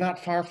for him. He's not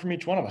far from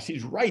each one of us.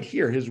 He's right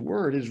here. His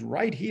word is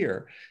right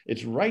here.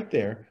 It's right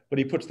there, but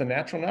he puts the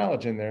natural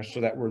knowledge in there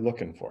so that we're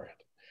looking for it.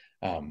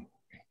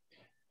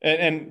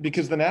 And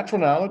because the natural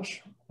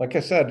knowledge, like I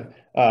said,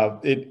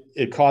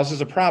 it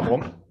causes a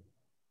problem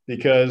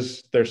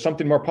because there's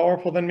something more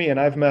powerful than me and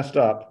I've messed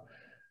up.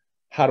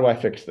 How do I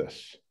fix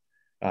this?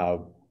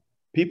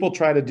 People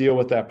try to deal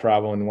with that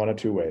problem in one of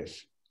two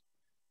ways.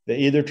 They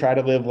either try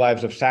to live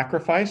lives of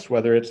sacrifice,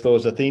 whether it's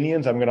those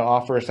Athenians, I'm going to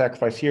offer a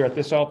sacrifice here at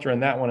this altar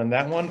and that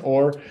one,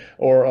 or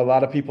a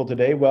lot of people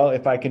today, well,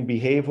 if I can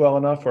behave well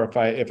enough, or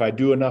if I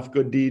do enough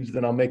good deeds,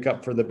 then I'll make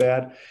up for the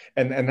bad.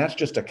 And that's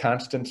just a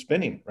constant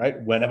spinning, right?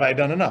 When have I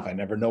done enough? I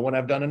never know when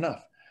I've done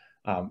enough.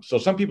 So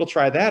some people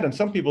try that, and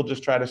some people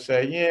just try to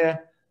say, yeah,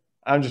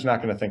 I'm just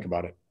not going to think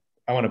about it.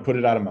 I want to put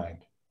it out of mind.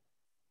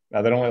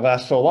 Now, that only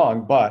lasts so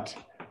long, but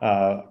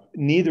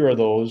neither of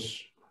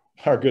those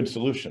are good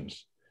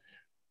solutions.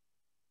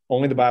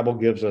 Only the Bible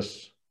gives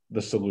us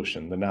the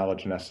solution, the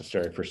knowledge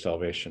necessary for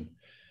salvation.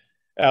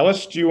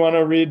 Alice, do you want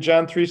to read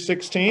John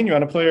 3:16? You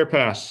want to play or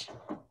pass?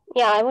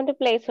 Yeah, I want to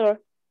play, sir.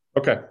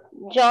 Okay.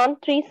 John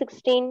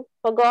 3:16,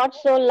 for God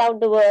so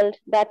loved the world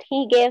that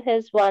he gave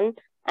his one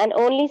and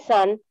only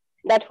Son,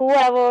 that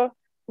whoever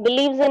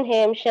believes in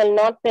him shall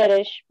not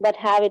perish, but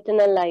have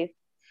eternal life.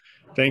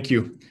 Thank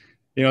you.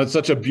 It's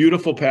such a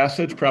beautiful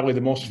passage, probably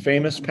the most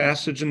famous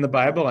passage in the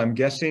Bible. I'm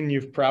guessing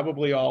you've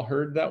probably all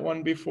heard that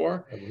one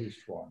before. At least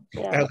once.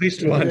 Yeah. At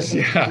least once,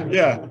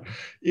 yeah.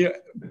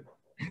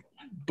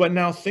 But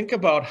now think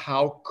about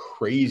how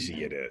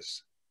crazy it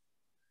is.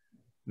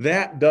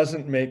 That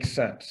doesn't make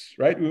sense,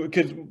 right?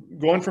 Because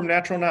going from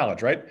natural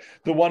knowledge, right?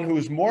 The one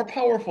who's more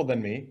powerful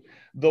than me,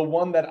 the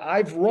one that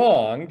I've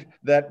wronged,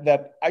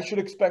 that I should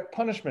expect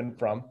punishment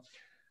from,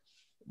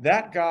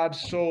 that God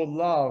so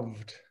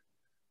loved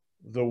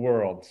the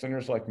world,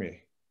 sinners like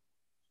me,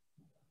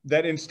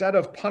 that instead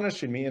of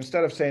punishing me,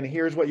 instead of saying,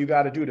 here's what you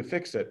got to do to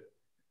fix it,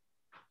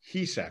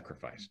 he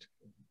sacrificed.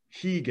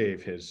 He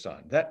gave his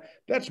Son.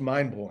 That's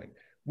mind-blowing.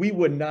 We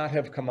would not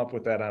have come up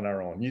with that on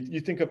our own. You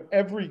think of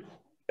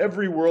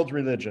every world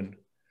religion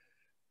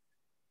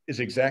is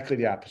exactly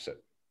the opposite.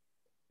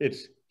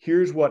 It's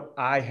here's what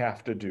I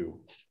have to do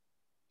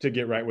to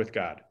get right with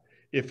God.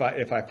 If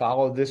I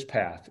follow this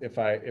path, if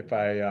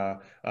I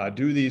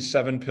do these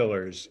 7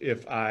 pillars,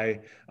 if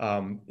I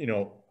am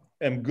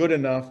good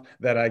enough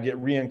that I get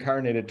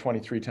reincarnated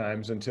 23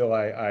 times until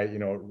I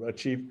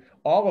achieve,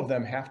 all of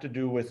them have to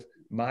do with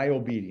my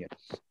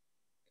obedience.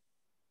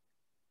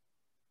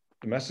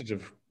 The message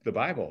of the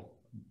Bible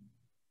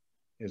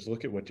is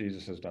look at what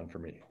Jesus has done for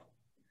me.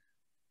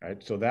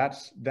 Right? So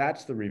that's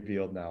the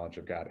revealed knowledge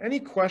of God. Any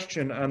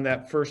question on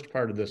that first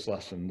part of this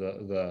lesson,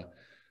 the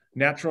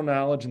natural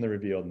knowledge and the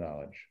revealed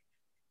knowledge?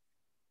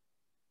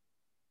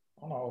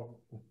 Oh,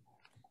 no.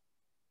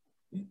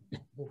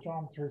 The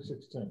John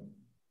 3:16.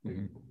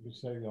 Mm-hmm. You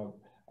say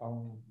a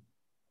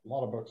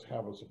lot of books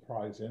have a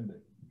surprise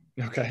ending.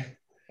 Okay.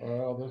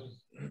 Well, this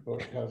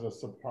book has a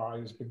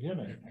surprise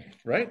beginning.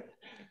 Right.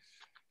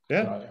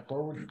 Yeah.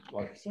 Where would,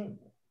 like I said,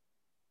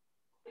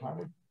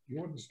 you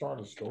wouldn't start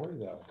a story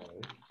that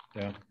way.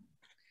 Yeah.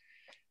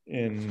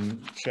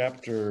 In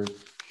chapter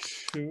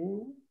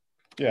 2.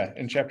 Yeah,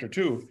 in chapter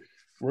 2,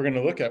 we're going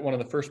to look at one of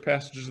the first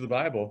passages of the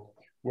Bible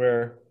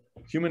where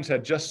humans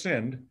had just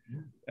sinned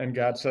and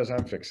God says,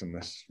 I'm fixing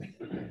this.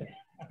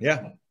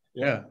 Yeah.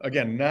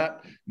 Again,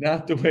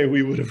 not the way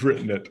we would have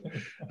written it.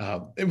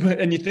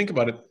 And you think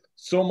about it,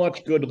 so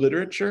much good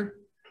literature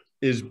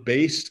is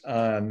based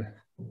on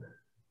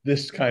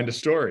this kind of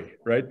story,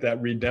 right?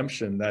 That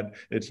redemption, that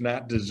it's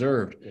not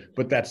deserved,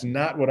 but that's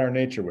not what our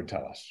nature would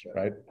tell us,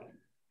 right?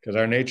 Because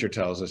our nature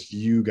tells us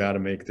you got to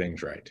make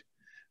things right.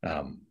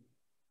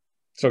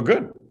 So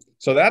good.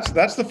 So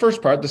that's the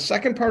first part. The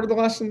second part of the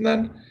lesson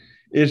then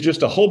is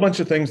just a whole bunch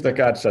of things that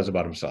God says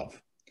about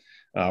himself.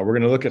 We're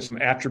going to look at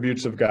some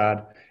attributes of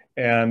God.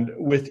 And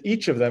with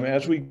each of them,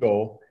 as we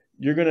go,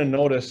 you're going to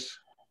notice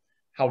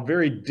how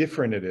very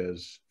different it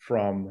is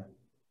from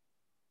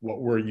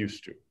what we're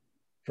used to,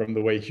 from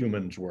the way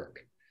humans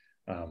work.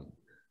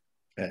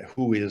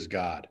 Who is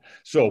God?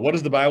 So what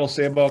does the Bible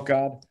say about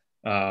God?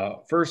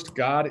 First,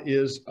 God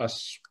is a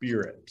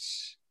spirit.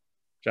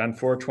 John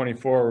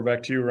 4:24, we're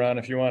back to you, Ron,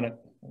 if you want it.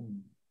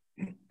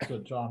 So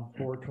John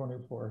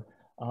 4:24,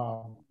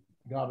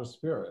 God is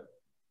spirit,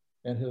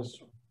 and his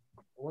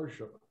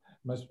worship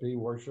must be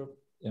worship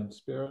in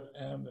spirit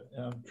and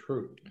in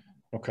truth.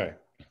 Okay.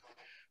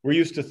 We're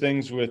used to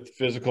things with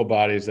physical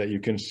bodies that you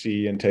can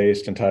see and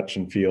taste and touch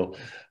and feel.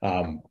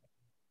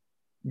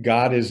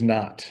 God is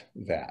not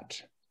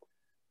that.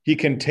 He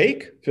can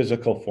take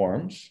physical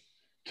forms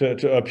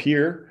to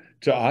appear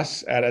to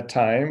us at a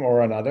time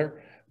or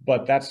another,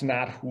 but that's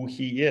not who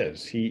he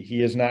is.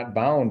 He is not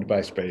bound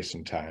by space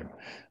and time.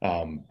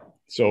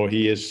 So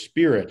he is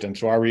spirit. And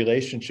so our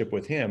relationship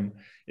with him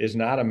is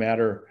not a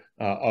matter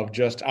of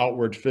just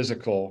outward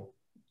physical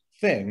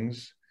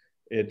things.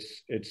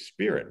 It's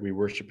spirit. We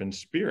worship in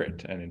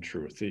spirit and in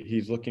truth.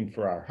 He's looking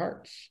for our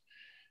hearts.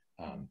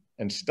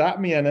 And stop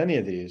me on any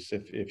of these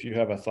if you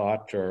have a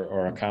thought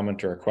or a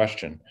comment or a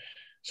question.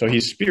 So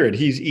he's spirit.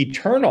 He's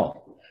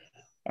eternal.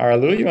 All right,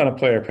 Lou, you want to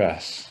play or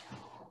pass?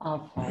 I'll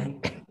play.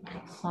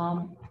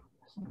 Psalm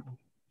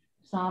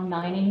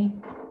 90,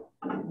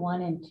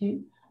 1 and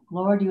 2.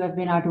 Lord, you have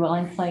been our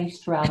dwelling place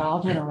throughout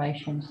all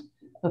generations.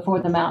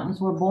 Before the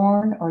mountains were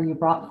born, or you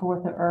brought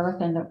forth the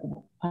earth and the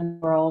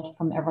world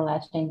from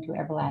everlasting to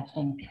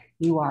everlasting,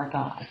 you are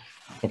God.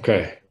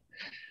 Okay.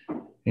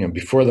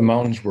 Before the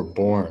mountains were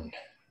born,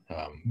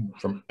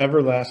 from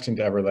everlasting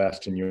to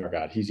everlasting, you are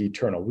God. He's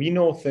eternal. We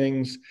know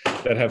things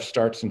that have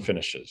starts and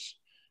finishes,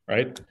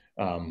 right?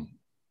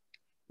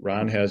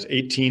 Ron has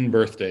 18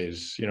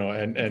 birthdays,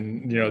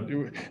 and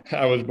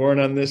I was born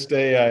on this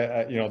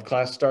day.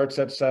 Class starts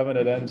at 7,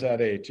 it ends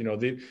at 8.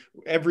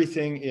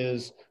 Everything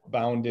is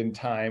bound in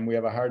time. We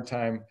have a hard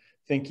time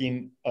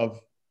thinking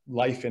of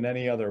life in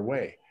any other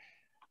way.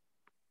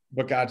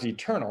 But God's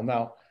eternal.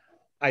 Now,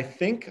 I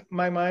think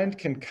my mind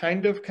can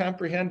kind of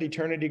comprehend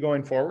eternity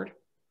going forward,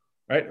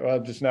 right? Well,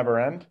 it'll just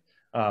never end.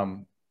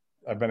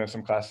 I've been in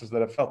some classes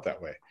that have felt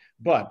that way,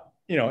 but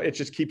it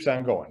just keeps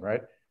on going,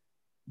 right?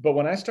 But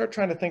when I start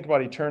trying to think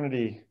about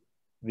eternity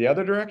the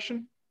other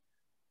direction,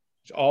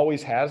 which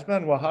always has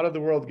been, well, how did the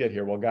world get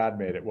here? Well, God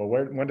made it. Well,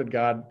 when did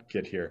God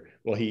get here?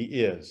 Well, he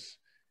is.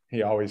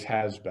 He always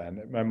has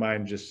been. My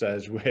mind just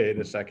says, wait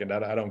a second,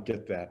 I don't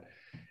get that.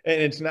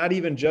 And it's not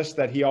even just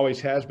that he always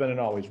has been and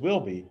always will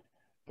be,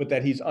 but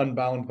that he's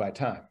unbound by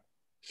time.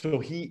 So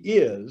he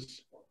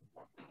is,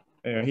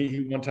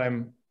 he one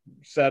time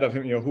said of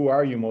him, who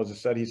are you,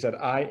 Moses said, he said,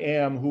 I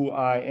am who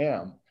I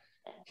am.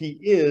 He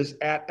is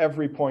at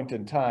every point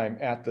in time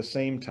at the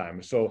same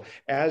time. So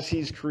as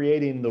he's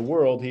creating the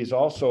world, he's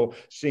also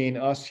seeing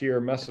us here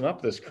messing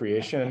up this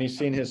creation, and he's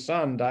seen his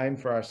son dying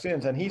for our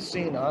sins, and he's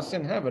seen us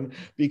in heaven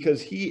because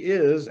he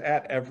is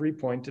at every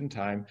point in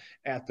time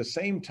at the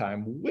same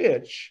time,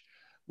 which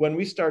when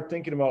we start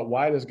thinking about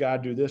why does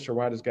God do this or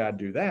why does God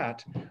do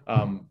that,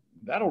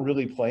 that'll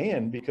really play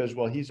in because,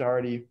 well, he's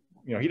already,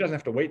 he doesn't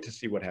have to wait to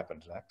see what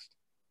happens next.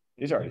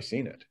 He's already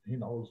seen it. He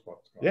knows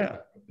what's going to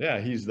happen.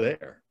 Yeah, he's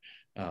there.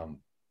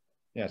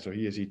 So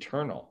he is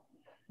eternal.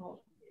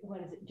 Well,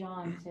 what is it?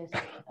 John says,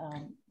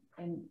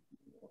 and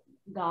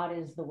God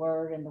is the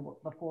Word, and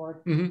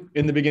before. Mm-hmm.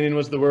 In the beginning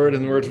was the Word,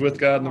 and the Word's with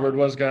God, and the Word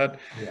was God.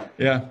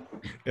 Yeah,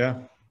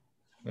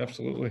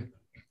 absolutely.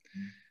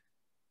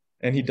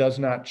 And he does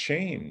not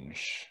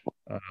change.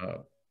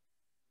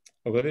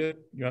 Olivia,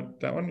 you want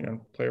that one? You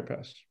want to play or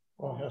pass?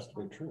 Well, it has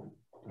to be true.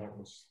 That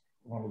was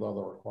one of the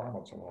other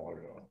requirements a while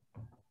ago.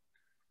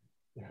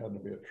 It had to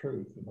be a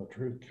truth, and the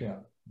truth can't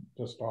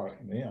just start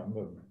and end.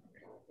 And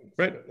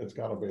right. It's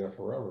got to be a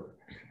forever.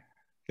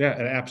 Yeah,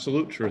 an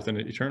absolute truth and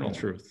an eternal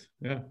truth.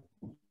 Yeah.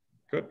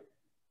 Good.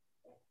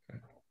 Okay.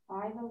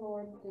 I, the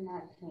Lord, do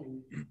not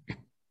change.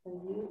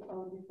 So you,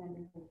 O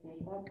descendants of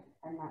Jacob,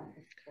 are not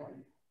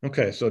destroyed.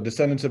 Okay, so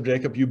descendants of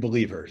Jacob, you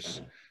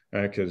believers,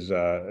 right? Because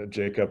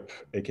Jacob,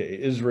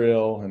 aka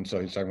Israel, and so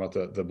he's talking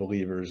about the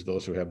believers,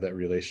 those who have that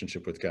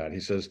relationship with God.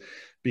 He says,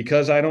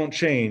 because I don't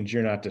change,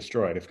 you're not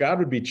destroyed. If God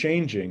would be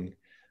changing,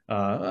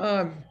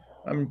 I'm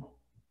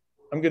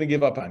going to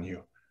give up on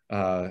you.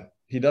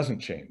 He doesn't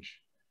change,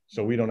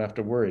 so we don't have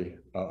to worry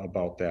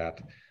about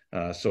that.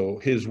 So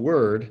his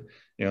word,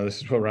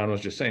 this is what Ron was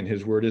just saying,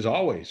 his word is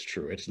always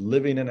true. It's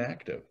living and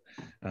active.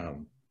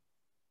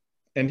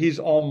 And he's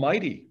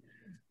almighty.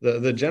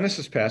 The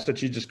Genesis passage,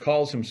 he just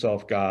calls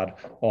himself God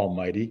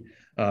Almighty.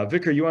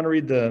 Vicar, you want to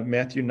read the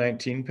Matthew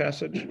 19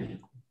 passage?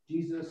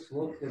 Jesus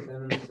looked at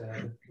them and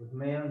said, with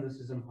man this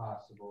is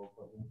impossible,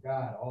 but with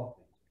God all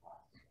things are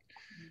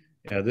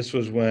possible. Yeah, this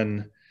was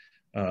when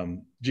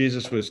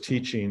Jesus was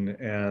teaching,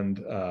 and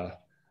a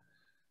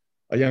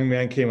young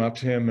man came up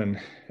to him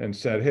and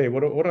said, hey, what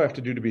do I have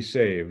to do to be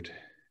saved?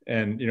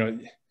 And,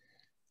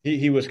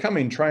 he was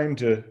coming trying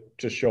to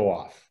show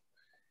off.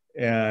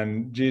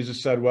 And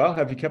Jesus said, well,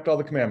 have you kept all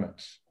the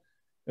commandments?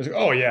 He's like,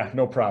 oh, yeah,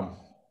 no problem.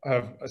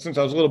 Since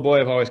I was a little boy,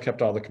 I've always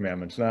kept all the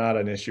commandments. Not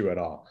an issue at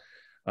all.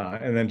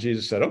 And then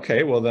Jesus said,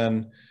 okay, well,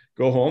 then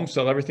go home,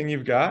 sell everything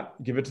you've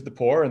got, give it to the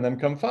poor, and then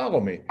come follow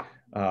me.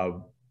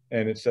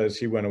 And it says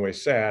he went away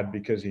sad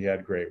because he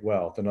had great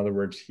wealth. In other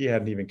words, he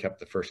hadn't even kept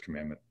the first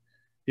commandment.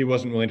 He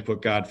wasn't willing to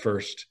put God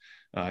first.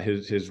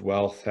 His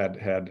wealth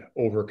had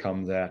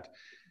overcome that.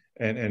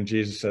 And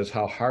Jesus says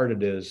how hard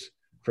it is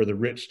for the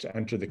rich to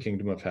enter the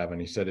kingdom of heaven.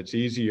 He said it's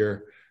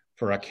easier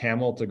for a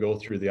camel to go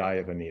through the eye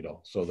of a needle.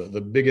 So the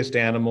biggest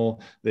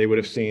animal they would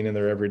have seen in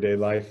their everyday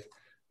life,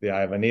 the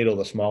eye of a needle,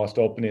 the smallest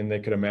opening they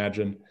could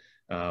imagine.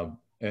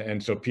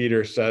 And so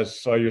Peter says,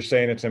 so you're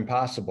saying it's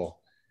impossible?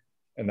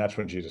 And that's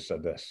when Jesus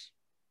said this.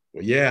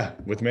 Well, yeah,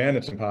 with man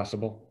it's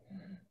impossible,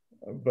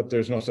 but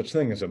there's no such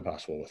thing as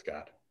impossible with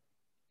God.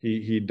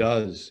 He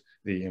does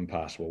the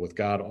impossible. With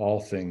God,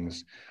 all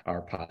things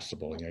are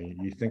possible.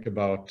 You think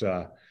about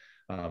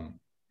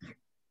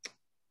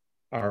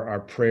our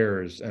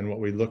prayers and what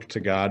we look to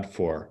God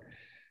for.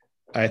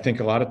 I think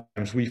a lot of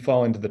times we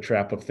fall into the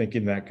trap of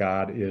thinking that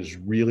God is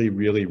really,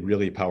 really,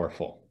 really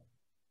powerful.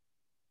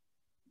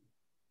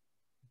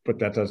 But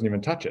that doesn't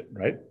even touch it,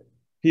 right?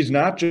 He's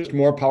not just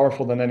more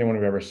powerful than anyone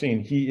we've ever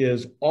seen. He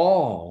is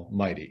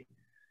almighty.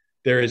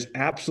 There is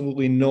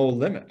absolutely no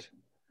limit.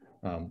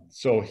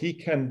 So he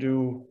can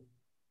do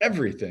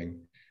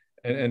everything.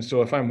 And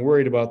so if I'm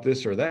worried about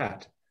this or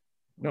that,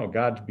 no,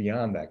 God's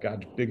beyond that.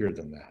 God's bigger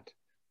than that.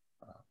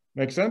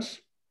 Make sense?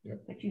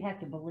 But you have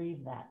to believe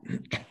that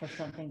for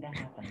something to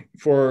happen.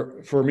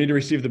 For me to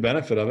receive the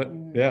benefit of it,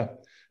 yeah.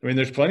 I mean,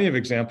 there's plenty of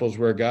examples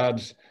where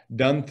God's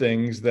done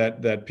things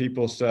that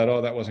people said,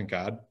 oh, that wasn't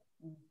God.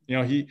 You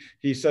know,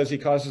 he says he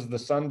causes the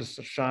sun to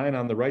shine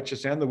on the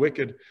righteous and the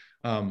wicked.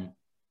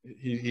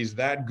 He's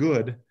that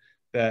good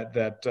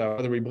that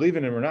whether we believe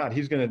in him or not,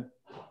 he's going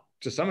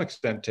to some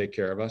extent take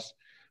care of us.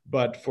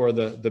 But for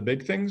the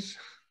big things,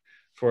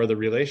 for the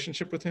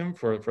relationship with him,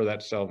 for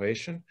that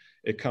salvation,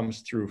 it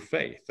comes through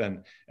faith.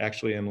 And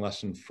actually in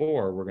lesson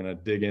 4, we're going to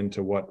dig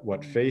into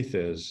what faith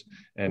is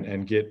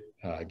and get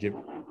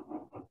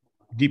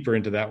deeper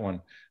into that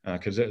one,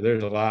 because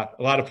there's a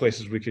lot of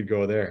places we could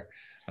go there.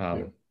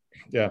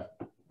 Yeah.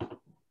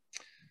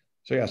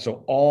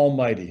 So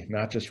almighty,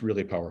 not just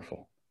really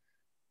powerful.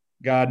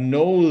 God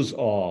knows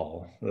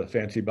all, the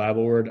fancy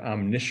Bible word,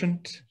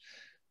 omniscient.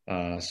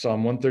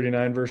 Psalm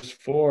 139 verse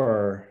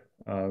 4.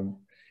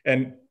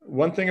 And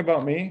one thing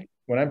about me,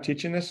 when I'm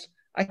teaching this,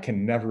 I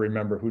can never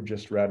remember who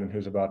just read and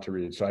who's about to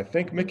read. So I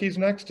think Mickey's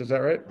next. Is that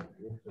right?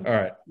 All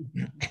right.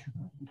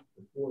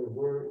 Before the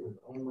word is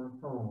on my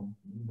tongue,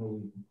 you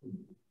know you complete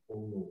it, O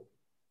Lord.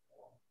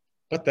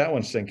 Let that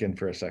one sink in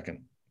for a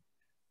second.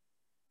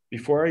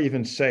 Before I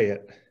even say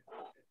it,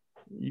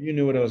 you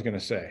knew what I was going to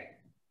say.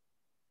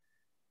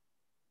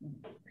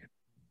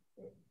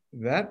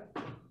 That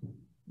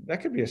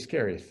could be a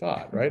scary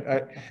thought,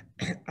 right?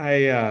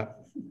 I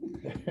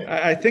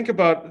think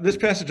about this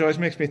passage. Always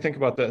makes me think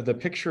about the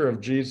picture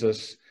of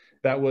Jesus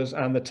that was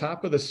on the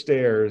top of the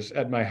stairs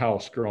at my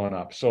house growing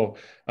up. So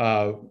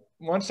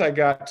once I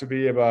got to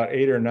be about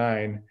 8 or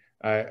 9,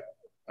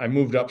 I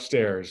moved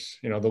upstairs.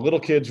 You know, the little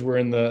kids were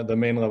in the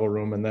main level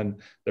room, and then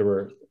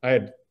I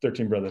had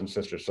 13 brothers and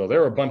sisters, so there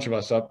were a bunch of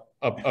us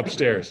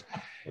upstairs.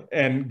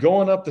 And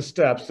going up the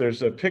steps,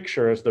 there's a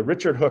picture. It's the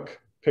Richard Hook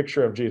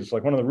picture of Jesus,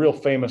 like one of the real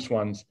famous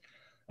ones.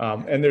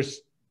 And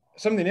there's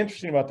something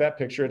interesting about that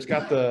picture. It's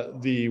got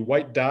the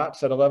white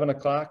dots at 11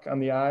 o'clock on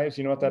the eyes.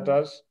 You know what that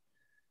does?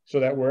 So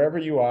that wherever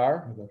you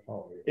are,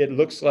 it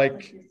looks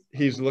like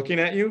he's looking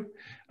at you.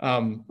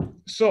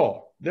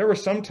 So there were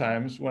some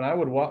times when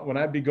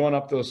I'd be going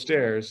up those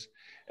stairs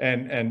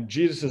and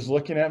Jesus is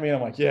looking at me, and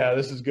I'm like, yeah,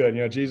 this is good.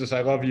 You know, Jesus,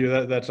 I love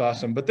you. That's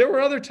awesome. But there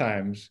were other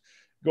times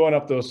going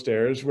up those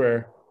stairs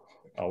where,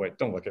 oh wait,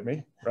 don't look at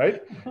me,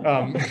 right?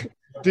 I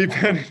need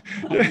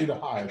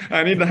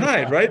to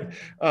hide, right?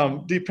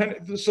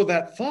 So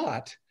that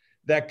thought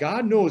that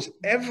God knows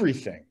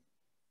everything,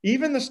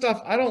 even the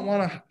stuff I don't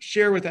want to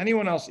share with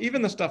anyone else,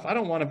 even the stuff I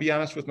don't want to be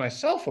honest with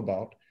myself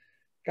about,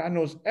 God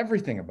knows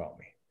everything about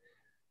me.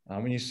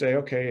 And you say,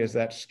 okay, is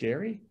that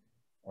scary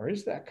or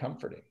is that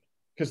comforting?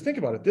 Because think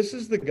about it. This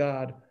is the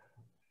God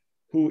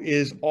who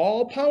is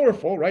all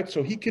powerful, right?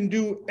 So he can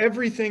do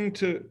everything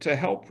to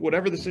help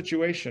whatever the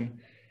situation.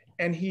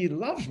 And he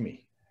loves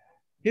me.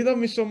 He loved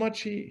me so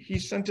much, he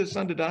sent his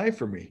son to die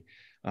for me.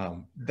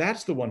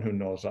 That's the one who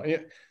knows.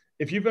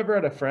 If you've ever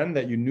had a friend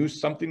that you knew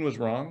something was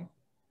wrong,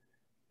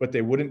 but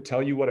they wouldn't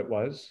tell you what it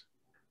was,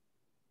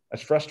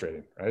 that's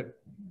frustrating, right?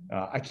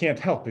 I can't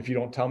help if you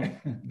don't tell me.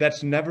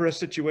 That's never a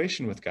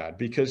situation with God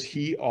because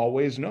he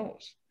always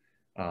knows.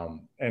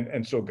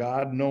 And so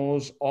God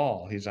knows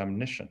all. He's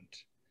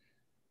omniscient.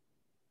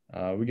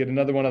 We get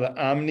another one of the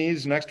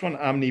omnis. Next one,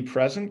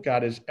 omnipresent.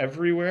 God is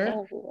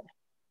everywhere.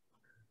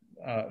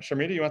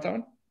 Sharmita, you want that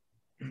one?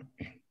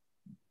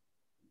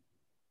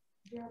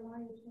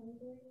 Jeremiah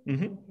 23.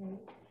 Mm-hmm. Okay.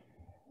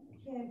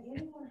 Can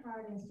anyone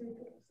hide in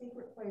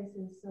secret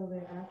places so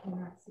that I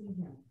cannot see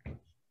him?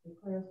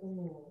 Declares the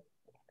Lord.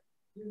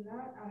 Do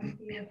not I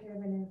feel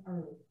heaven and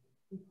earth?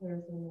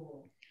 Declares the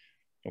Lord.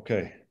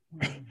 Okay.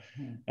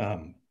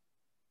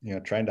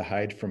 Trying to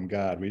hide from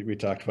God. We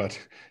talked about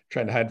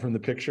trying to hide from the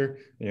picture.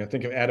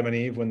 Think of Adam and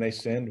Eve when they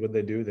sinned. What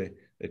did they do?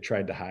 They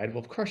tried to hide.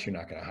 Well, of course you're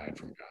not going to hide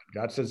from God.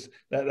 God says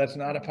that's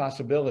not a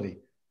possibility.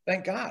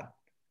 Thank God.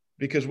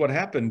 Because what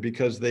happened?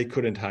 Because they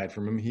couldn't hide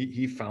from him.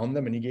 He found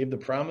them and he gave the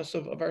promise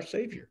of our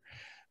Savior.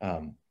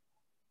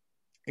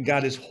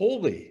 God is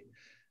holy.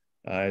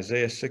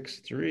 Isaiah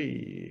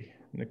 6:3.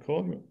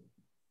 Nicole, you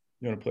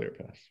want to play or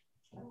pass?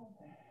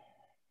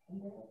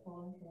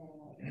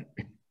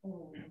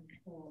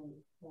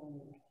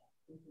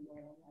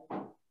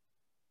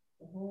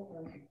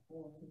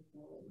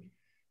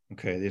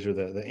 Okay, these are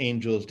the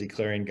angels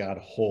declaring God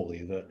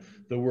holy.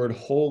 The word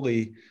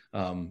holy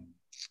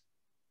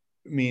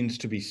means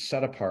to be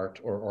set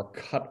apart or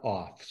cut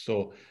off.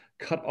 So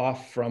cut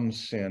off from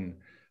sin.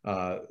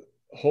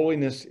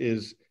 Holiness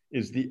is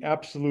the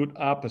absolute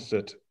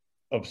opposite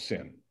of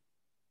sin.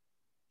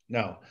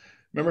 Now,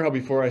 remember how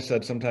before I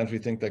said sometimes we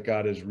think that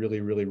God is really,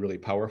 really, really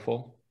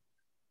powerful,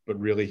 but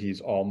really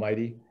he's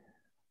almighty?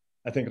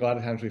 I think a lot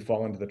of times we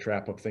fall into the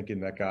trap of thinking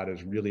that God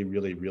is really,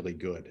 really, really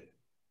good.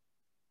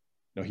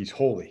 No, he's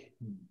holy.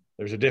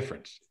 There's a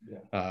difference.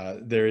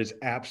 There is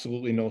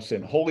absolutely no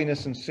sin.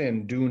 Holiness and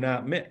sin do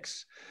not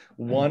mix.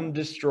 One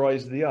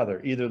destroys the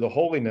other. Either the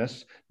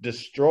holiness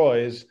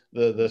destroys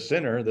the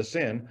sinner, the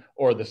sin,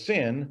 or the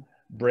sin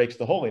breaks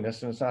the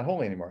holiness and it's not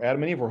holy anymore.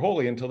 Adam and Eve were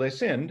holy until they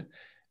sinned,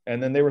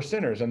 and then they were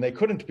sinners, and they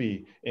couldn't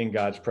be in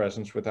God's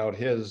presence without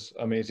his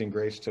amazing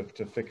grace to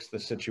fix the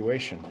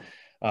situation.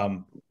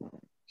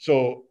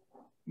 So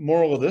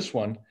moral of this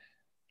one,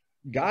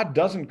 God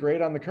doesn't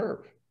grade on the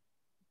curve.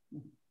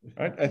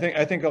 Right?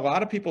 I think a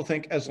lot of people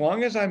think as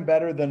long as I'm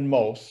better than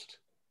most,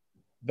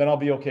 then I'll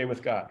be okay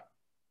with God.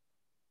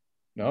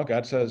 No,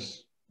 God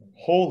says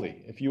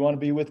holy. If you want to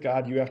be with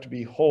God, you have to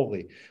be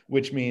holy,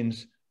 which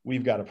means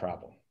we've got a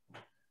problem.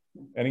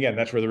 And again,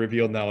 that's where the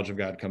revealed knowledge of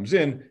God comes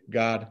in.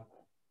 God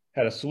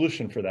had a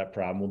solution for that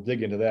problem. We'll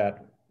dig into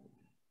that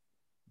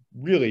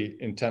really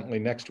intently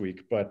next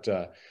week. But,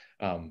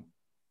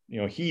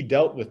 he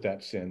dealt with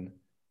that sin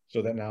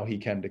so that now he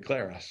can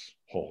declare us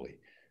holy.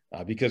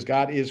 Because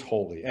God is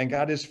holy and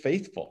God is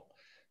faithful.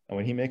 And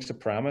when he makes a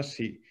promise,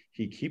 he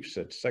keeps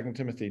it. 2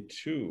 Timothy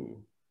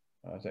 2.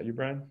 Is that you,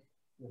 Brian?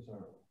 Yes,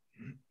 sir.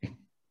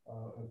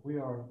 If we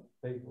are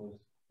faithless,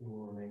 he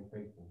will remain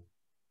faithful,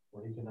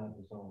 for he cannot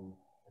disown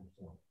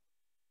himself.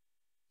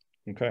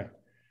 Okay.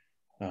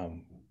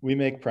 We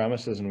make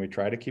promises and we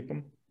try to keep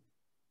them.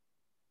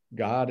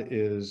 God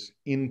is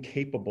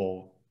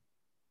incapable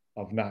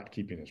of not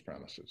keeping his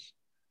promises.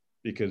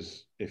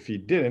 Because if he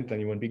didn't, then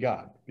he wouldn't be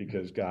God,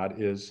 because God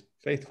is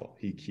faithful.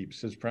 He keeps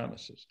his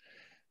promises.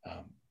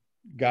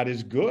 God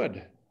is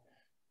good.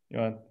 You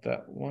want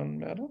that one,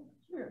 Madeline?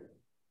 Sure.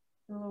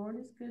 The Lord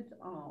is good to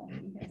all.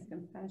 He has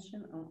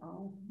compassion on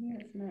all he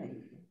has made.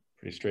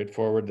 Pretty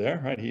straightforward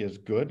there, right? He is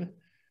good.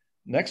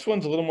 Next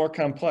one's a little more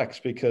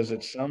complex because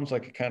it sounds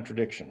like a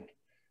contradiction.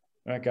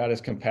 Right? God is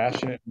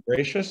compassionate and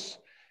gracious,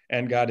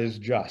 and God is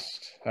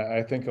just.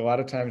 I think a lot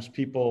of times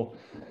people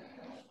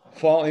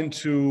fall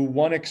into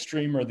one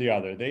extreme or the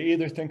other. They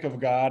either think of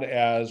God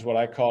as what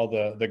I call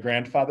the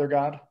grandfather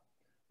God.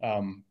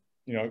 Mom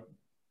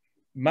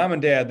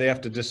and dad, they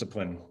have to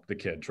discipline the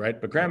kids, right?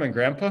 But grandma and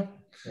grandpa,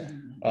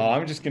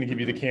 I'm just going to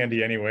give you the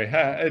candy anyway.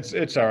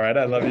 It's all right.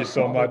 I love you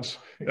so much.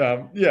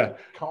 Yeah.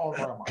 Call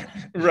grandma.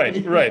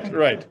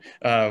 Right.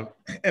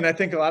 And I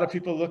think a lot of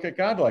people look at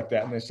God like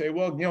that and they say,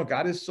 well,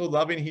 God is so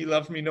loving. He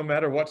loves me no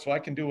matter what, so I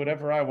can do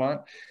whatever I want.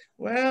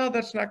 Well,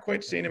 that's not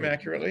quite seeing him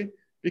accurately,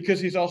 because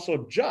he's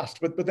also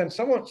just. But then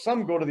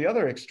some go to the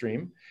other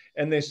extreme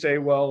and they say,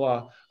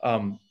 well,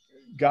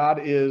 God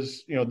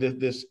is,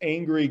 this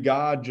angry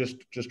God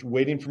just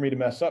waiting for me to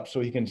mess up so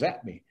he can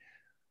zap me.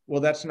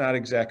 Well, that's not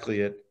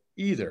exactly it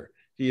either.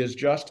 He is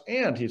just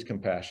and he's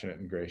compassionate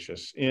and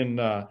gracious. In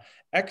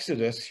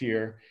Exodus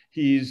here,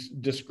 he's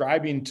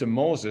describing to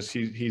Moses,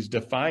 he's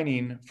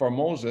defining for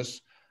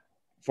Moses,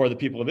 for the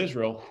people of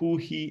Israel, who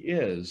he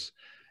is.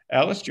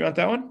 Alice, do you want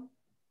that one?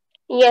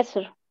 Yes,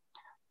 sir.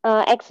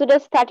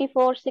 Exodus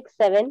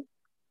 34:6-7.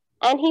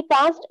 And he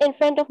passed in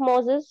front of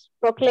Moses,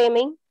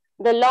 proclaiming,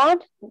 the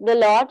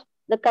Lord,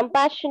 the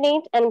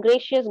compassionate and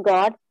gracious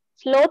God,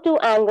 slow to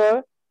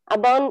anger,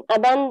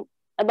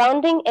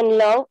 abounding in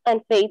love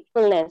and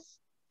faithfulness,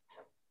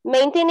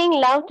 maintaining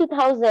love to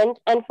thousands,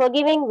 and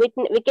forgiving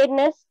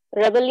wickedness,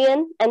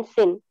 rebellion, and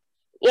sin.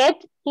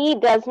 Yet he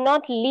does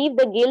not leave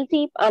the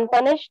guilty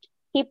unpunished.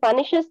 He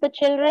punishes the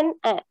children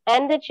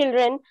and the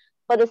children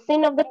for the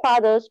sin of the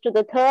fathers to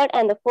the third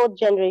and the fourth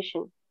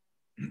generation.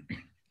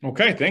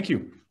 Okay, thank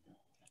you.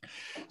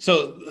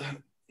 So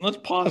let's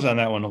pause on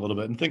that one a little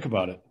bit and think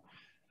about it.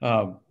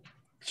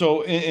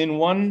 So in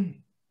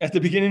one, at the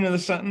beginning of the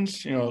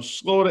sentence,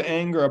 slow to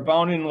anger,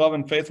 abounding in love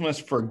and faithfulness,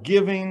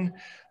 forgiving,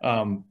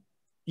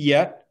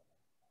 yet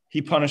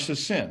he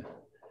punishes sin.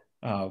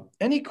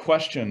 Any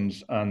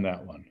questions on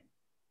that one?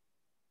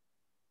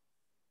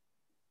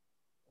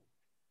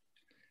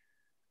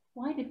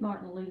 Why did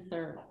Martin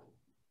Luther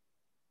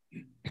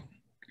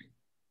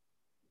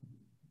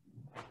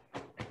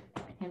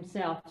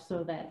himself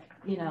so that,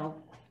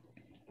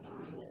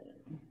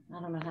 I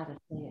don't know how to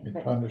say it. He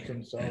but, punished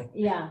himself.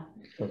 Yeah,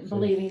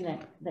 believing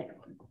that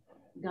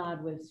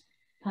God was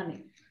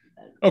punished.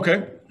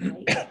 Okay.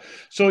 Right?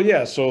 So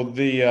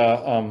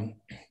the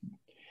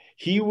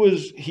he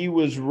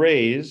was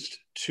raised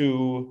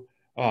to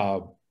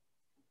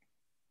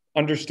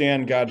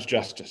understand God's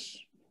justice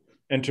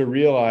and to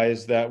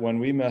realize that when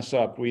we mess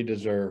up, we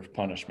deserve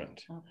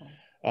punishment.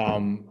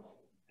 Okay.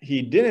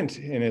 He didn't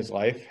in his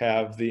life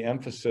have the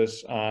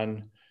emphasis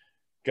on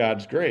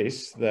God's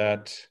grace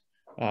that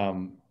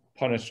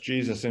punished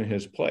Jesus in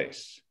his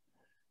place.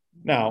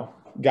 Now,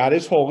 God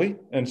is holy,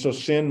 and so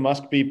sin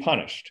must be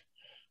punished.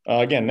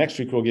 Again, next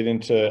week we'll get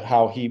into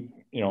how he,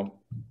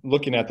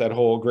 looking at that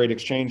whole great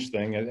exchange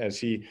thing as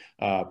he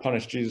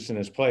punished Jesus in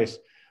his place.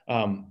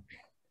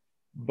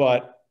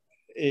 But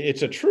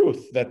it's a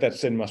truth that that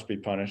sin must be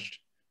punished,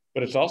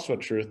 but it's also a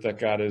truth that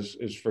God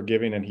is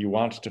forgiving, and he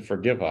wants to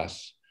forgive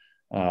us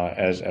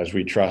as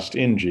we trust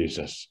in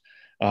Jesus.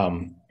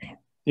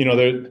 You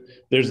know,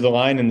 there's the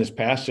line in this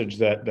passage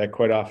that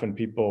quite often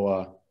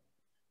people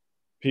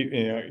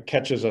you know,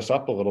 catches us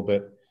up a little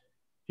bit.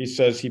 He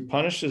says he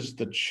punishes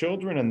the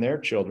children and their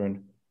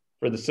children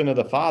for the sin of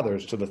the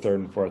fathers to the third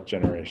and fourth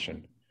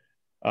generation.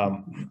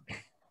 Oh.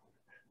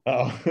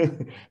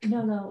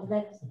 No,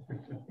 that's,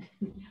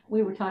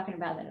 we were talking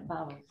about that at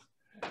Bible's.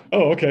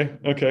 Oh,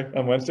 okay.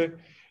 On Wednesday.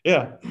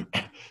 Yeah.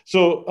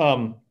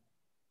 So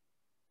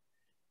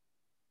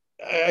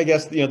I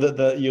guess, you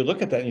know, you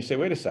look at that and you say,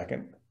 wait a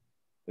second,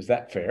 is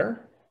that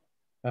fair?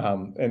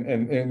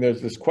 And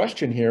there's this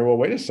question here. Well,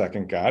 wait a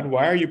second, God,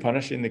 why are you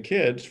punishing the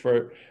kids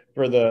for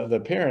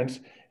the parents?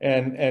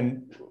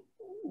 And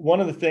one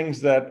of the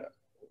things that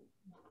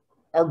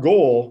our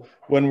goal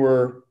when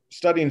we're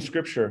studying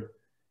Scripture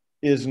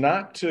is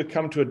not to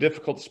come to a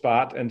difficult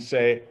spot and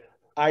say,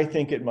 I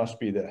think it must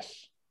be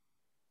this,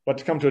 but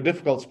to come to a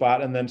difficult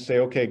spot and then say,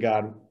 okay,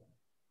 God,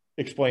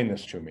 explain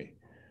this to me.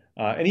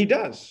 And he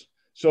does.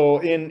 So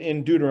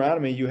in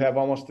Deuteronomy, you have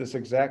almost this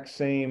exact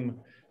same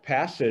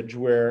passage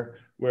where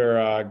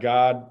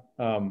God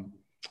kind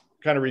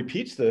of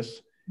repeats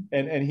this,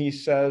 and he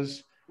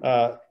says,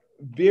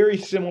 very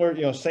similar,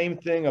 you know, same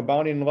thing,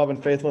 abounding in love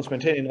and faithfulness,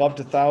 maintaining love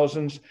to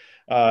thousands,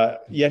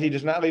 yet he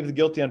does not leave the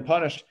guilty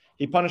unpunished.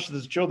 He punishes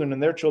his children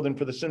and their children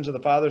for the sins of the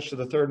fathers to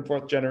the third and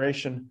fourth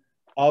generation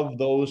of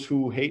those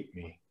who hate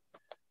me.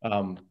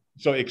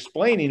 So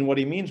explaining what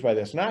he means by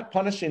this, not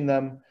punishing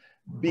them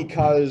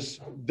because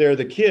they're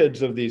the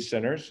kids of these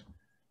sinners,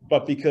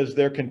 but because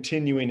they're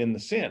continuing in the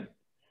sin.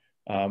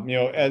 You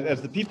know,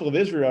 as the people of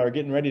Israel are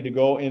getting ready to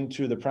go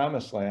into the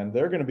promised land,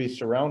 they're going to be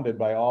surrounded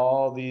by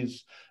all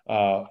these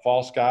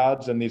false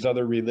gods and these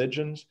other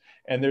religions.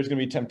 And there's going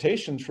to be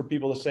temptations for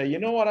people to say, you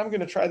know what, I'm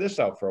going to try this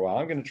out for a while.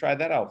 I'm going to try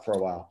that out for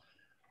a while.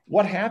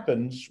 What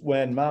happens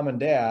when mom and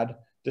dad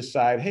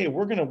decide, hey,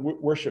 we're going to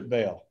worship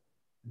Baal?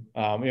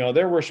 You know,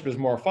 their worship is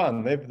more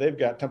fun. They've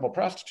got temple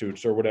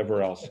prostitutes or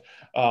whatever else.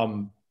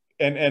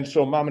 And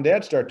so mom and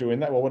dad start doing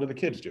that. Well, what do the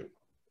kids do?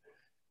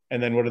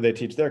 And then what do they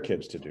teach their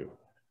kids to do?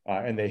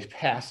 And they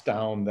pass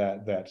down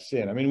that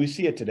sin. I mean, we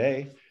see it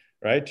today,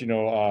 right? You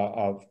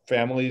know,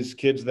 families,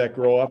 kids that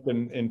grow up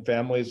in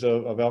families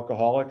of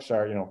alcoholics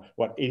are, you know,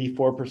 what,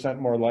 84%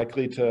 more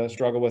likely to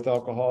struggle with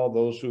alcohol.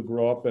 Those who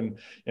grow up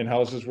in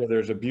houses where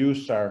there's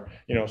abuse are,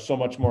 you know, so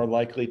much more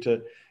likely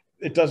to.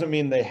 It doesn't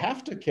mean they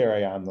have to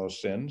carry on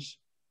those sins,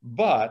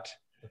 but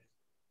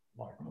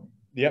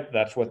yep,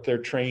 that's what they're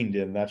trained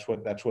in. That's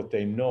what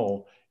they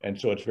know. And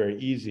so it's very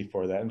easy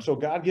for that. And so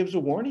God gives a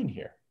warning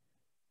here.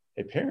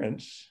 Hey,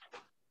 parents,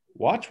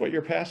 watch what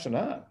you're passing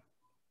on,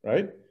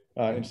 right?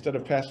 Instead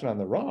of passing on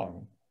the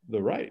wrong,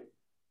 the right.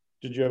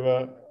 Did you have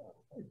a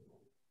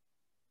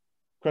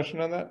question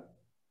on that?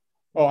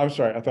 Oh, I'm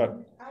sorry. I thought.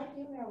 I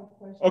do have a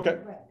question. Okay.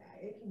 But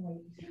it can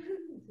wait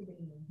to the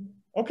end.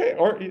 Okay.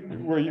 Or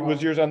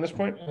was yours on this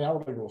point? In our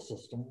legal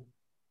system,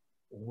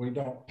 we're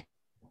not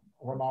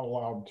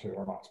allowed to,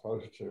 or not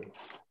supposed to,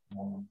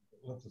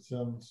 let the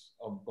sins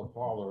of the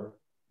father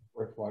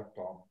reflect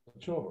on the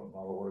children. In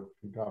other words,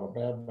 you've got a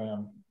bad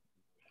man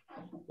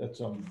that's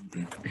and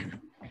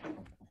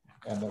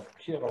the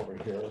kid over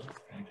here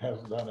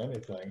hasn't done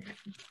anything.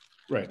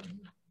 Right.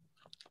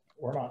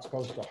 We're not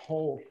supposed to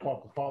hold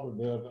what the father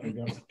did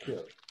against the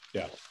kid.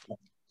 Yeah.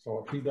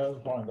 So if he does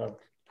wind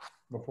up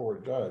before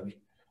a judge,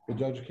 the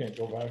judge can't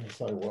go back and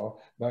say,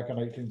 well, back in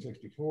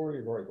 1864,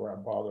 your great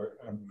grandfather,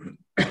 and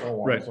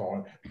so on and so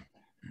on.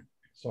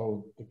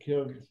 So the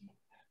kid.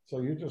 So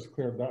you just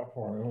cleared that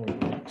for me.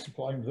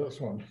 Explain this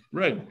one.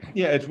 Right.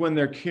 Yeah, it's when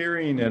they're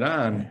carrying it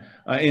on.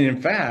 And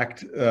in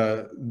fact,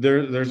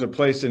 there's a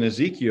place in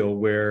Ezekiel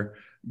where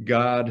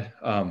God,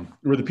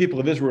 where the people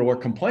of Israel were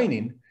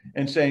complaining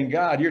and saying,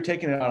 God, you're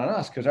taking it out on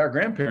us because our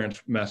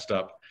grandparents messed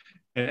up.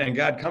 And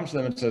God comes to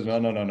them and says,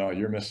 no,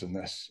 you're missing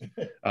this.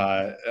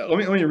 Let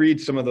me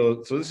read some of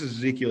those. So this is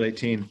Ezekiel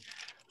 18.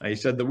 He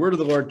said, the word of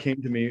the Lord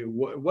came to me.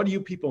 What do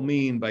you people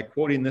mean by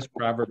quoting this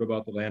proverb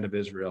about the land of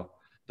Israel?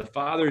 The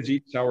fathers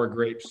eat sour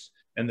grapes,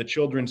 and the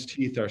children's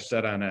teeth are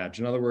set on edge.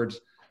 In other words,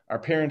 our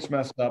parents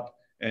messed up,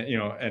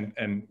 and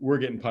and we're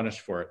getting punished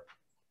for it.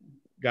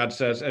 God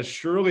says, as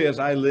surely as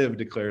I live,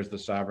 declares the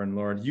sovereign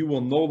Lord, you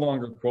will no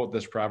longer quote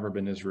this proverb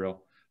in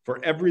Israel.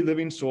 For every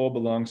living soul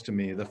belongs to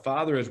me. The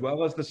Father as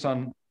well as the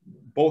Son,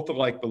 both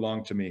alike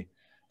belong to me.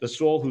 The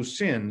soul who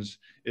sins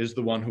is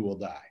the one who will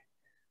die.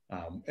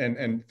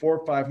 And 4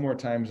 or 5 more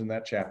times in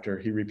that chapter,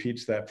 he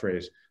repeats that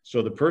phrase.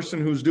 So the person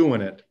who's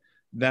doing it,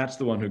 that's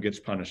the one who gets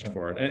punished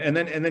for it. And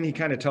then he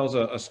kind of tells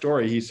a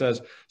story. He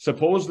says,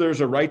 suppose there's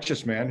a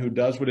righteous man who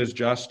does what is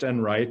just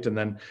and right. And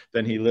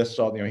then he lists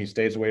all, he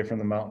stays away from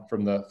the mountain,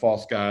 from the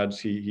false gods.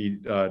 He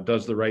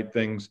does the right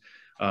things.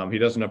 He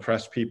doesn't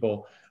oppress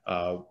people.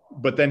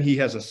 But then he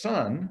has a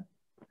son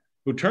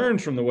who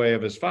turns from the way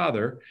of his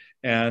father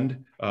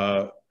and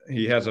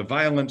he has a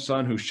violent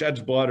son who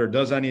sheds blood or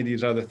does any of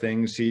these other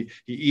things. He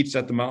eats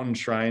at the mountain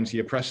shrines. He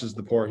oppresses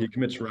the poor. He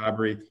commits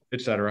robbery,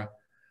 etc.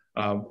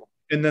 And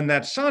then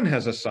that son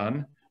has a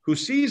son who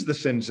sees the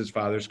sins his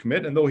fathers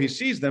commit, and though he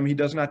sees them, he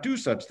does not do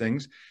such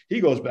things. He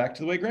goes back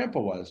to the way grandpa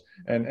was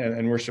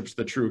and worships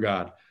the true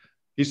God.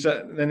 He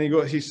said, then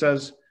he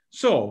says,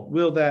 so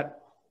will that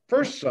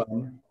first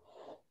son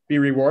be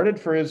rewarded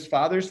for his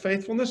father's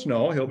faithfulness?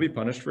 No, he'll be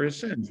punished for his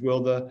sins.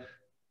 Will the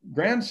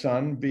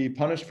grandson be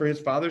punished for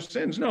his father's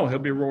sins? No, he'll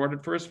be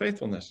rewarded for his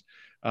faithfulness.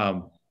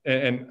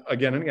 And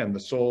again, the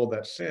soul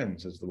that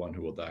sins is the one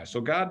who will die.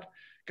 So God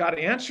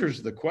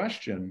answers the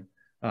question.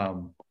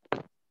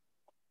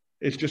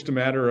 It's just a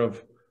matter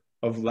of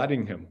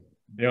letting him,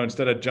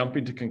 instead of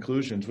jumping to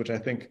conclusions, which I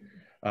think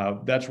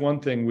that's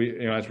one thing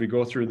as we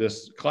go through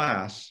this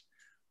class,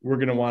 we're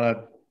going to want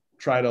to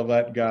try to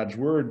let God's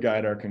word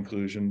guide our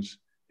conclusions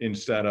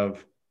instead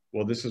of,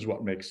 well, this is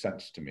what makes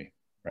sense to me,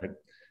 right?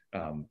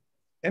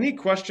 Any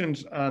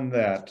questions on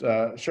that?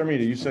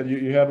 Sharmita, you said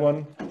you had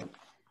one?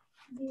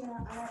 Yeah,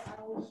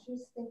 I was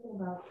just thinking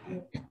about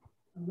the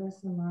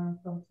lesson learned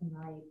from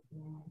tonight,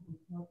 and we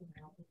talked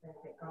about the fact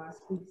that God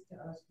speaks to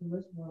us through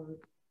his word,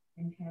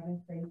 and having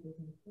faith is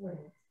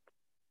important.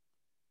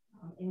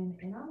 And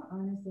I'm an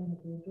honest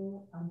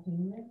individual. I'm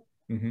human.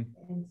 Mm-hmm.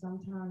 And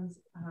sometimes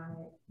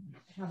I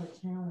have a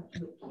challenge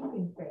with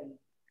keeping faith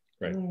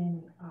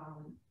when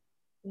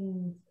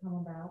things come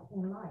about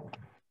in life.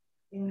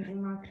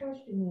 And my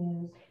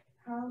question is,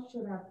 how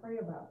should I pray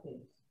about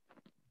this?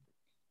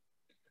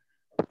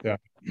 Yeah.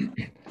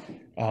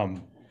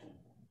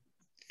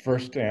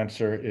 First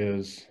answer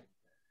is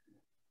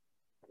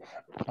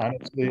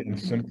honestly and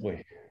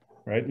simply,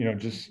 right?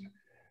 Just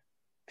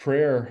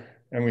prayer,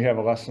 and we have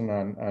a lesson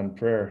on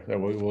prayer that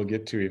we'll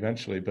get to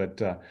eventually,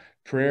 but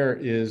prayer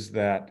is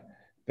that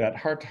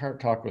heart-to-heart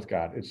talk with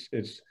God.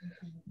 It's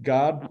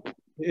God,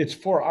 it's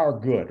for our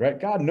good, right?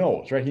 God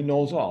knows, right? He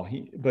knows all.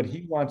 But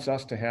he wants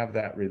us to have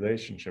that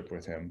relationship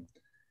with him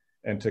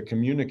and to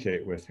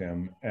communicate with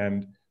him.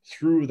 And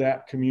through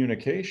that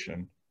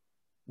communication,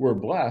 we're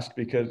blessed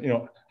because,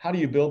 how do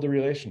you build a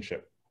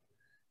relationship?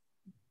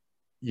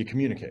 You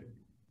communicate.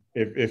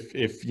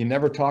 If you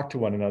never talk to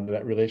one another,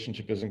 that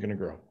relationship isn't going to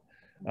grow.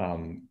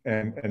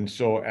 And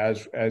so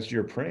as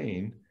you're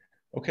praying,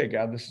 okay,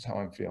 God, this is how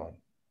I'm feeling.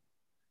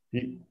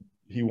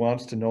 He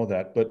wants to know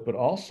that, but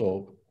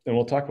also, and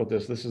we'll talk about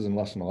this is in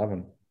lesson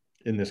 11,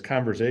 in this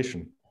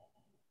conversation,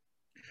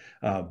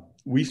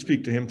 we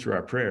speak to him through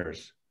our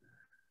prayers,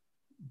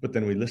 but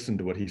then we listen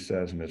to what he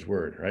says in his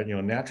word, right?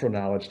 Natural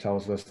knowledge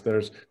tells us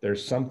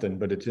there's something,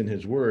 but it's in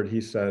his word. He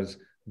says,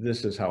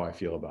 this is how I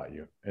feel about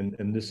you.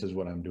 And this is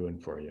what I'm doing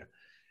for you.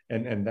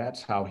 And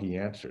that's how he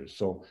answers.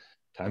 So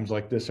times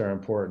like this are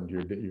important.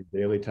 Your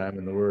daily time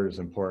in the word is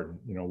important.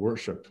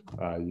 Worship,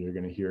 you're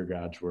going to hear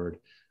God's word.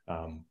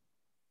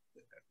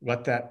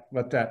 Let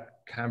that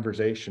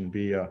conversation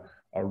be a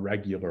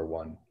regular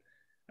one.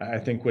 I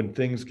think when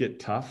things get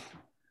tough,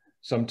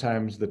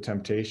 sometimes the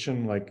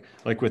temptation, like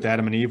with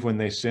Adam and Eve, when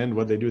they sinned,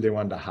 what they do? They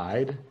wanted to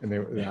hide, and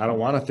I don't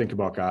want to think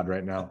about God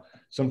right now.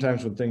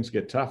 Sometimes when things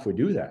get tough, we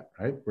do that,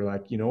 right? We're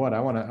like, you know what? I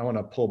want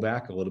to pull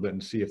back a little bit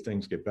and see if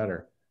things get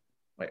better.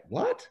 Like,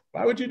 what?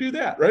 Why would you do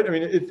that, right? I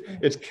mean,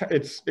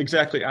 it's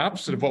exactly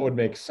opposite of what would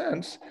make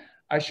sense.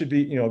 I should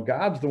be,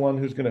 God's the one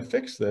who's going to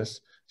fix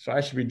this, so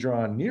I should be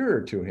drawn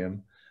nearer to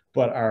him.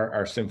 But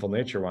our sinful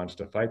nature wants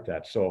to fight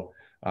that. So,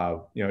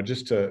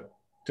 just to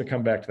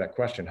come back to that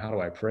question, how do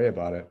I pray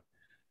about it?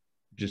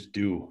 Just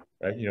do,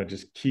 right?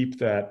 Just keep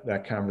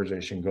that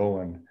conversation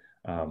going,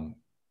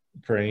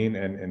 praying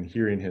and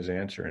hearing his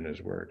answer in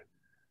his word.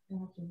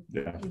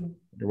 Yeah,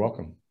 you're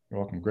welcome.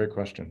 You're welcome. Great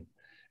question.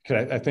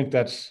 I think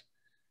that's,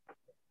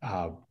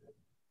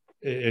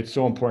 it's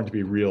so important to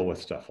be real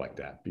with stuff like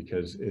that,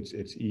 because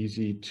it's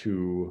easy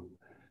to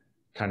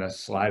kind of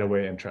slide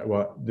away and try,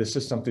 well, this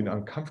is something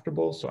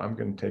uncomfortable, so I'm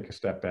going to take a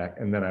step back,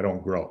 and then I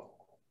don't grow.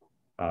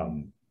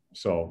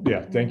 So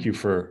yeah, thank you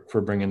for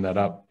bringing that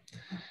up.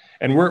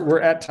 And we're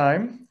at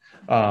time.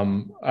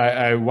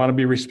 I want to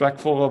be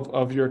respectful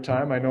of your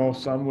time. I know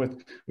some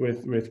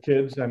with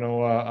kids. I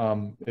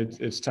know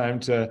it's time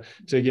to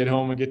get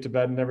home and get to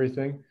bed and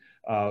everything.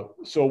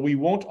 So we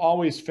won't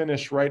always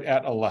finish right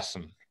at a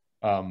lesson,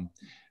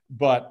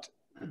 but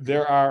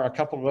there are a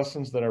couple of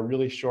lessons that are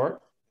really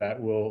short that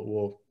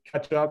we'll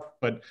catch up.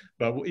 But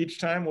each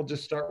time we'll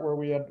just start where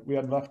we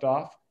had left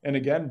off. And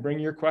again, bring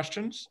your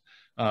questions.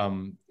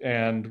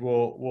 And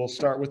we'll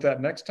start with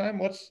that next time.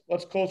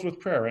 Let's close with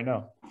prayer right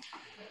now.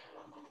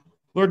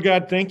 Lord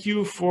God, thank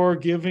you for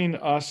giving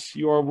us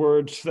your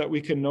word so that we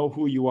can know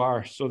who you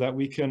are, so that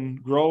we can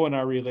grow in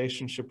our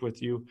relationship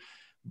with you.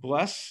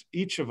 Bless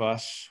each of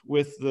us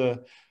with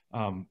the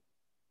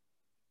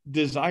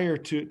desire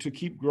to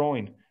keep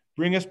growing.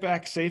 Bring us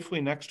back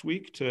safely next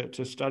week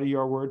to study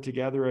your word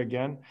together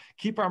again.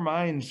 Keep our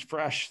minds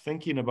fresh,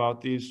 thinking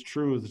about these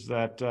truths,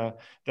 that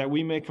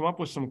we may come up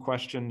with some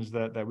questions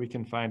that we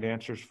can find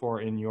answers for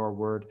in your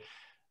word.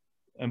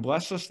 And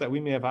bless us that we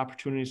may have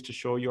opportunities to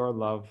show your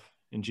love.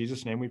 In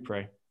Jesus' name we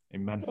pray.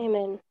 Amen.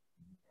 Amen.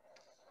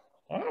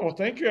 All right, well,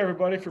 thank you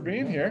everybody for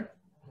being here.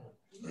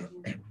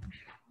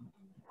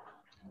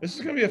 This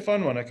is going to be a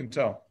fun one, I can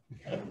tell.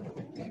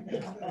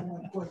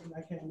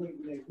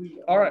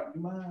 All right,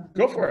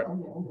 go for it.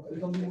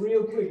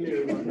 Real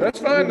quick. That's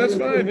fine,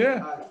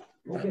 yeah.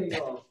 Okay,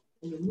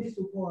 in the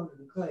initial part of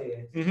the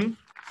class,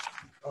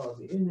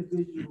 the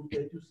individual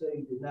that you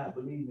say did not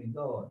believe in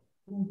God,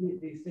 who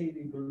did they say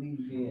they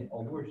believed in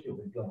or worship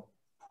God?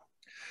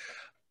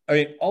 I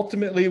mean,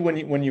 ultimately,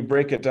 when you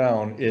break it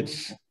down,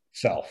 it's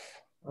self,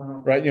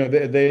 right? You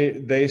know,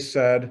 they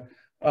said,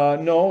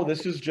 no,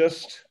 this is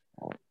just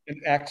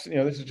an accident.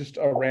 You know, this is just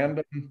a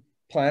random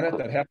planet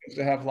that happens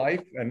to have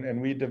life,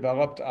 and we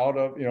developed out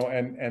of, you know,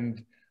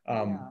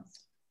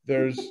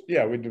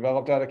 we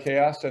developed out of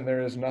chaos, and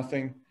there is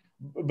nothing.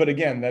 But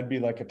again, that'd be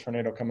like a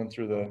tornado coming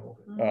through the.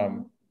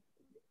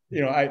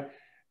 You know, I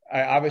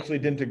obviously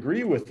didn't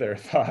agree with their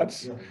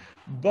thoughts,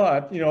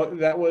 but you know,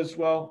 that was,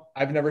 well,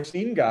 I've never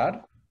seen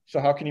God. So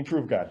how can you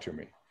prove God to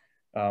me?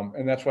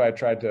 And that's why I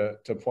tried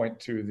to point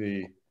to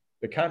the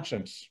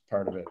conscience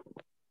part of it.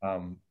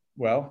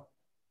 Well,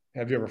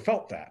 have you ever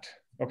felt that?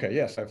 Okay,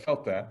 yes, I've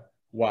felt that.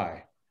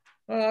 Why?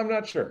 I'm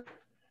not sure.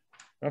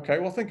 Okay,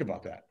 well, think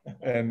about that.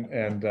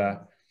 And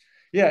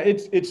yeah,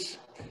 it's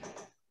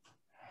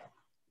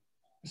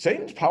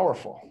Satan's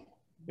powerful.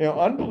 You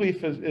know,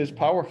 unbelief is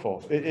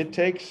powerful. It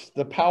takes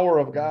the power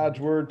of God's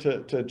word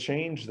to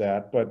change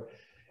that, but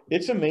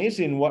it's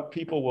amazing what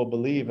people will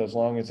believe as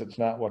long as it's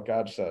not what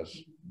God says.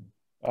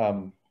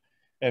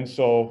 And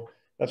so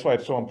that's why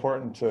it's so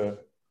important to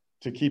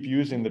keep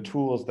using the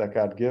tools that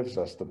God gives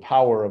us, the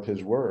power of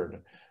his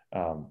word.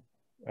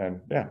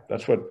 And yeah,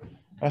 that's what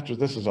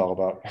this is all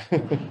about.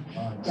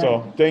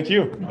 So thank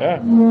you. Yeah.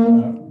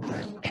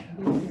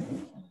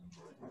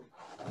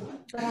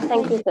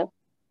 Thank you, sir.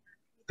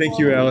 Thank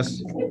you,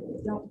 Alice.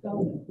 Don't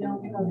go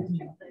to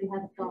church. They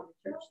have gone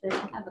to church. They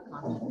don't have a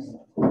conscience.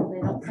 They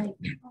don't think.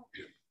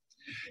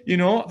 You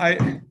know,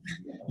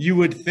 you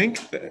would think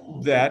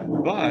that,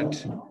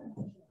 but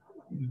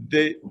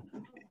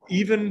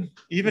even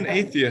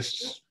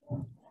atheists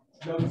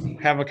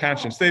have a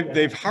conscience.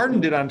 They've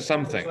hardened it on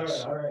some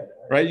things,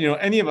 right? You know,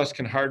 any of us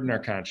can harden our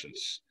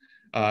conscience.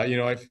 You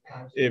know,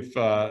 if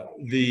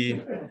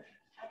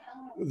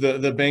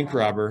the bank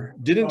robber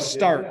didn't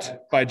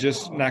start by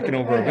just knocking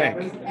over a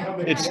bank.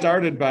 It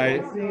started by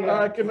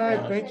good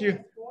night, thank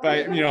you.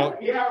 By, you know,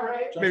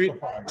 maybe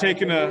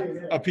taking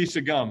a piece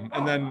of gum,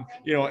 and then,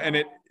 you know,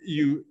 and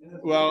you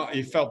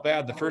felt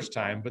bad the first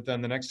time, but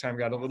then the next time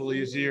got a little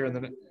easier, and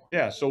then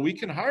yeah. So we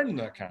can harden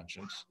that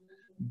conscience,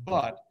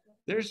 but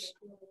there's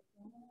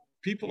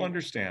people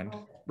understand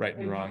right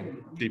and wrong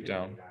deep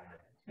down.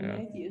 Yeah.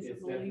 An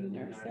atheist believing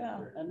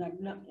themselves,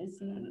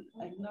 it's an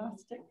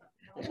agnostic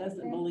that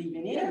doesn't believe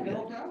in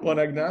anything. Well,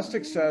 an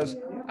agnostic says,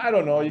 I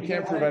don't know, you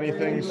can't prove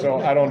anything,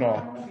 so I don't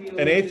know.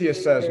 An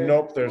atheist says,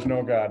 nope, there's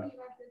no God.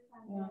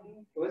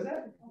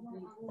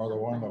 Or the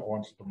one that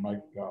wants to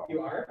make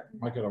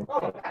it a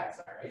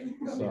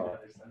so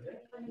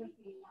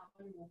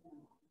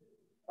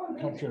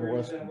country and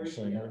western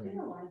singer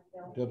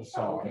did a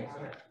song,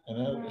 and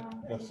in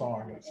the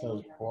song it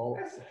says, well,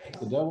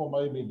 the devil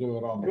made me do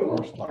it on the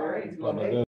first time, but I did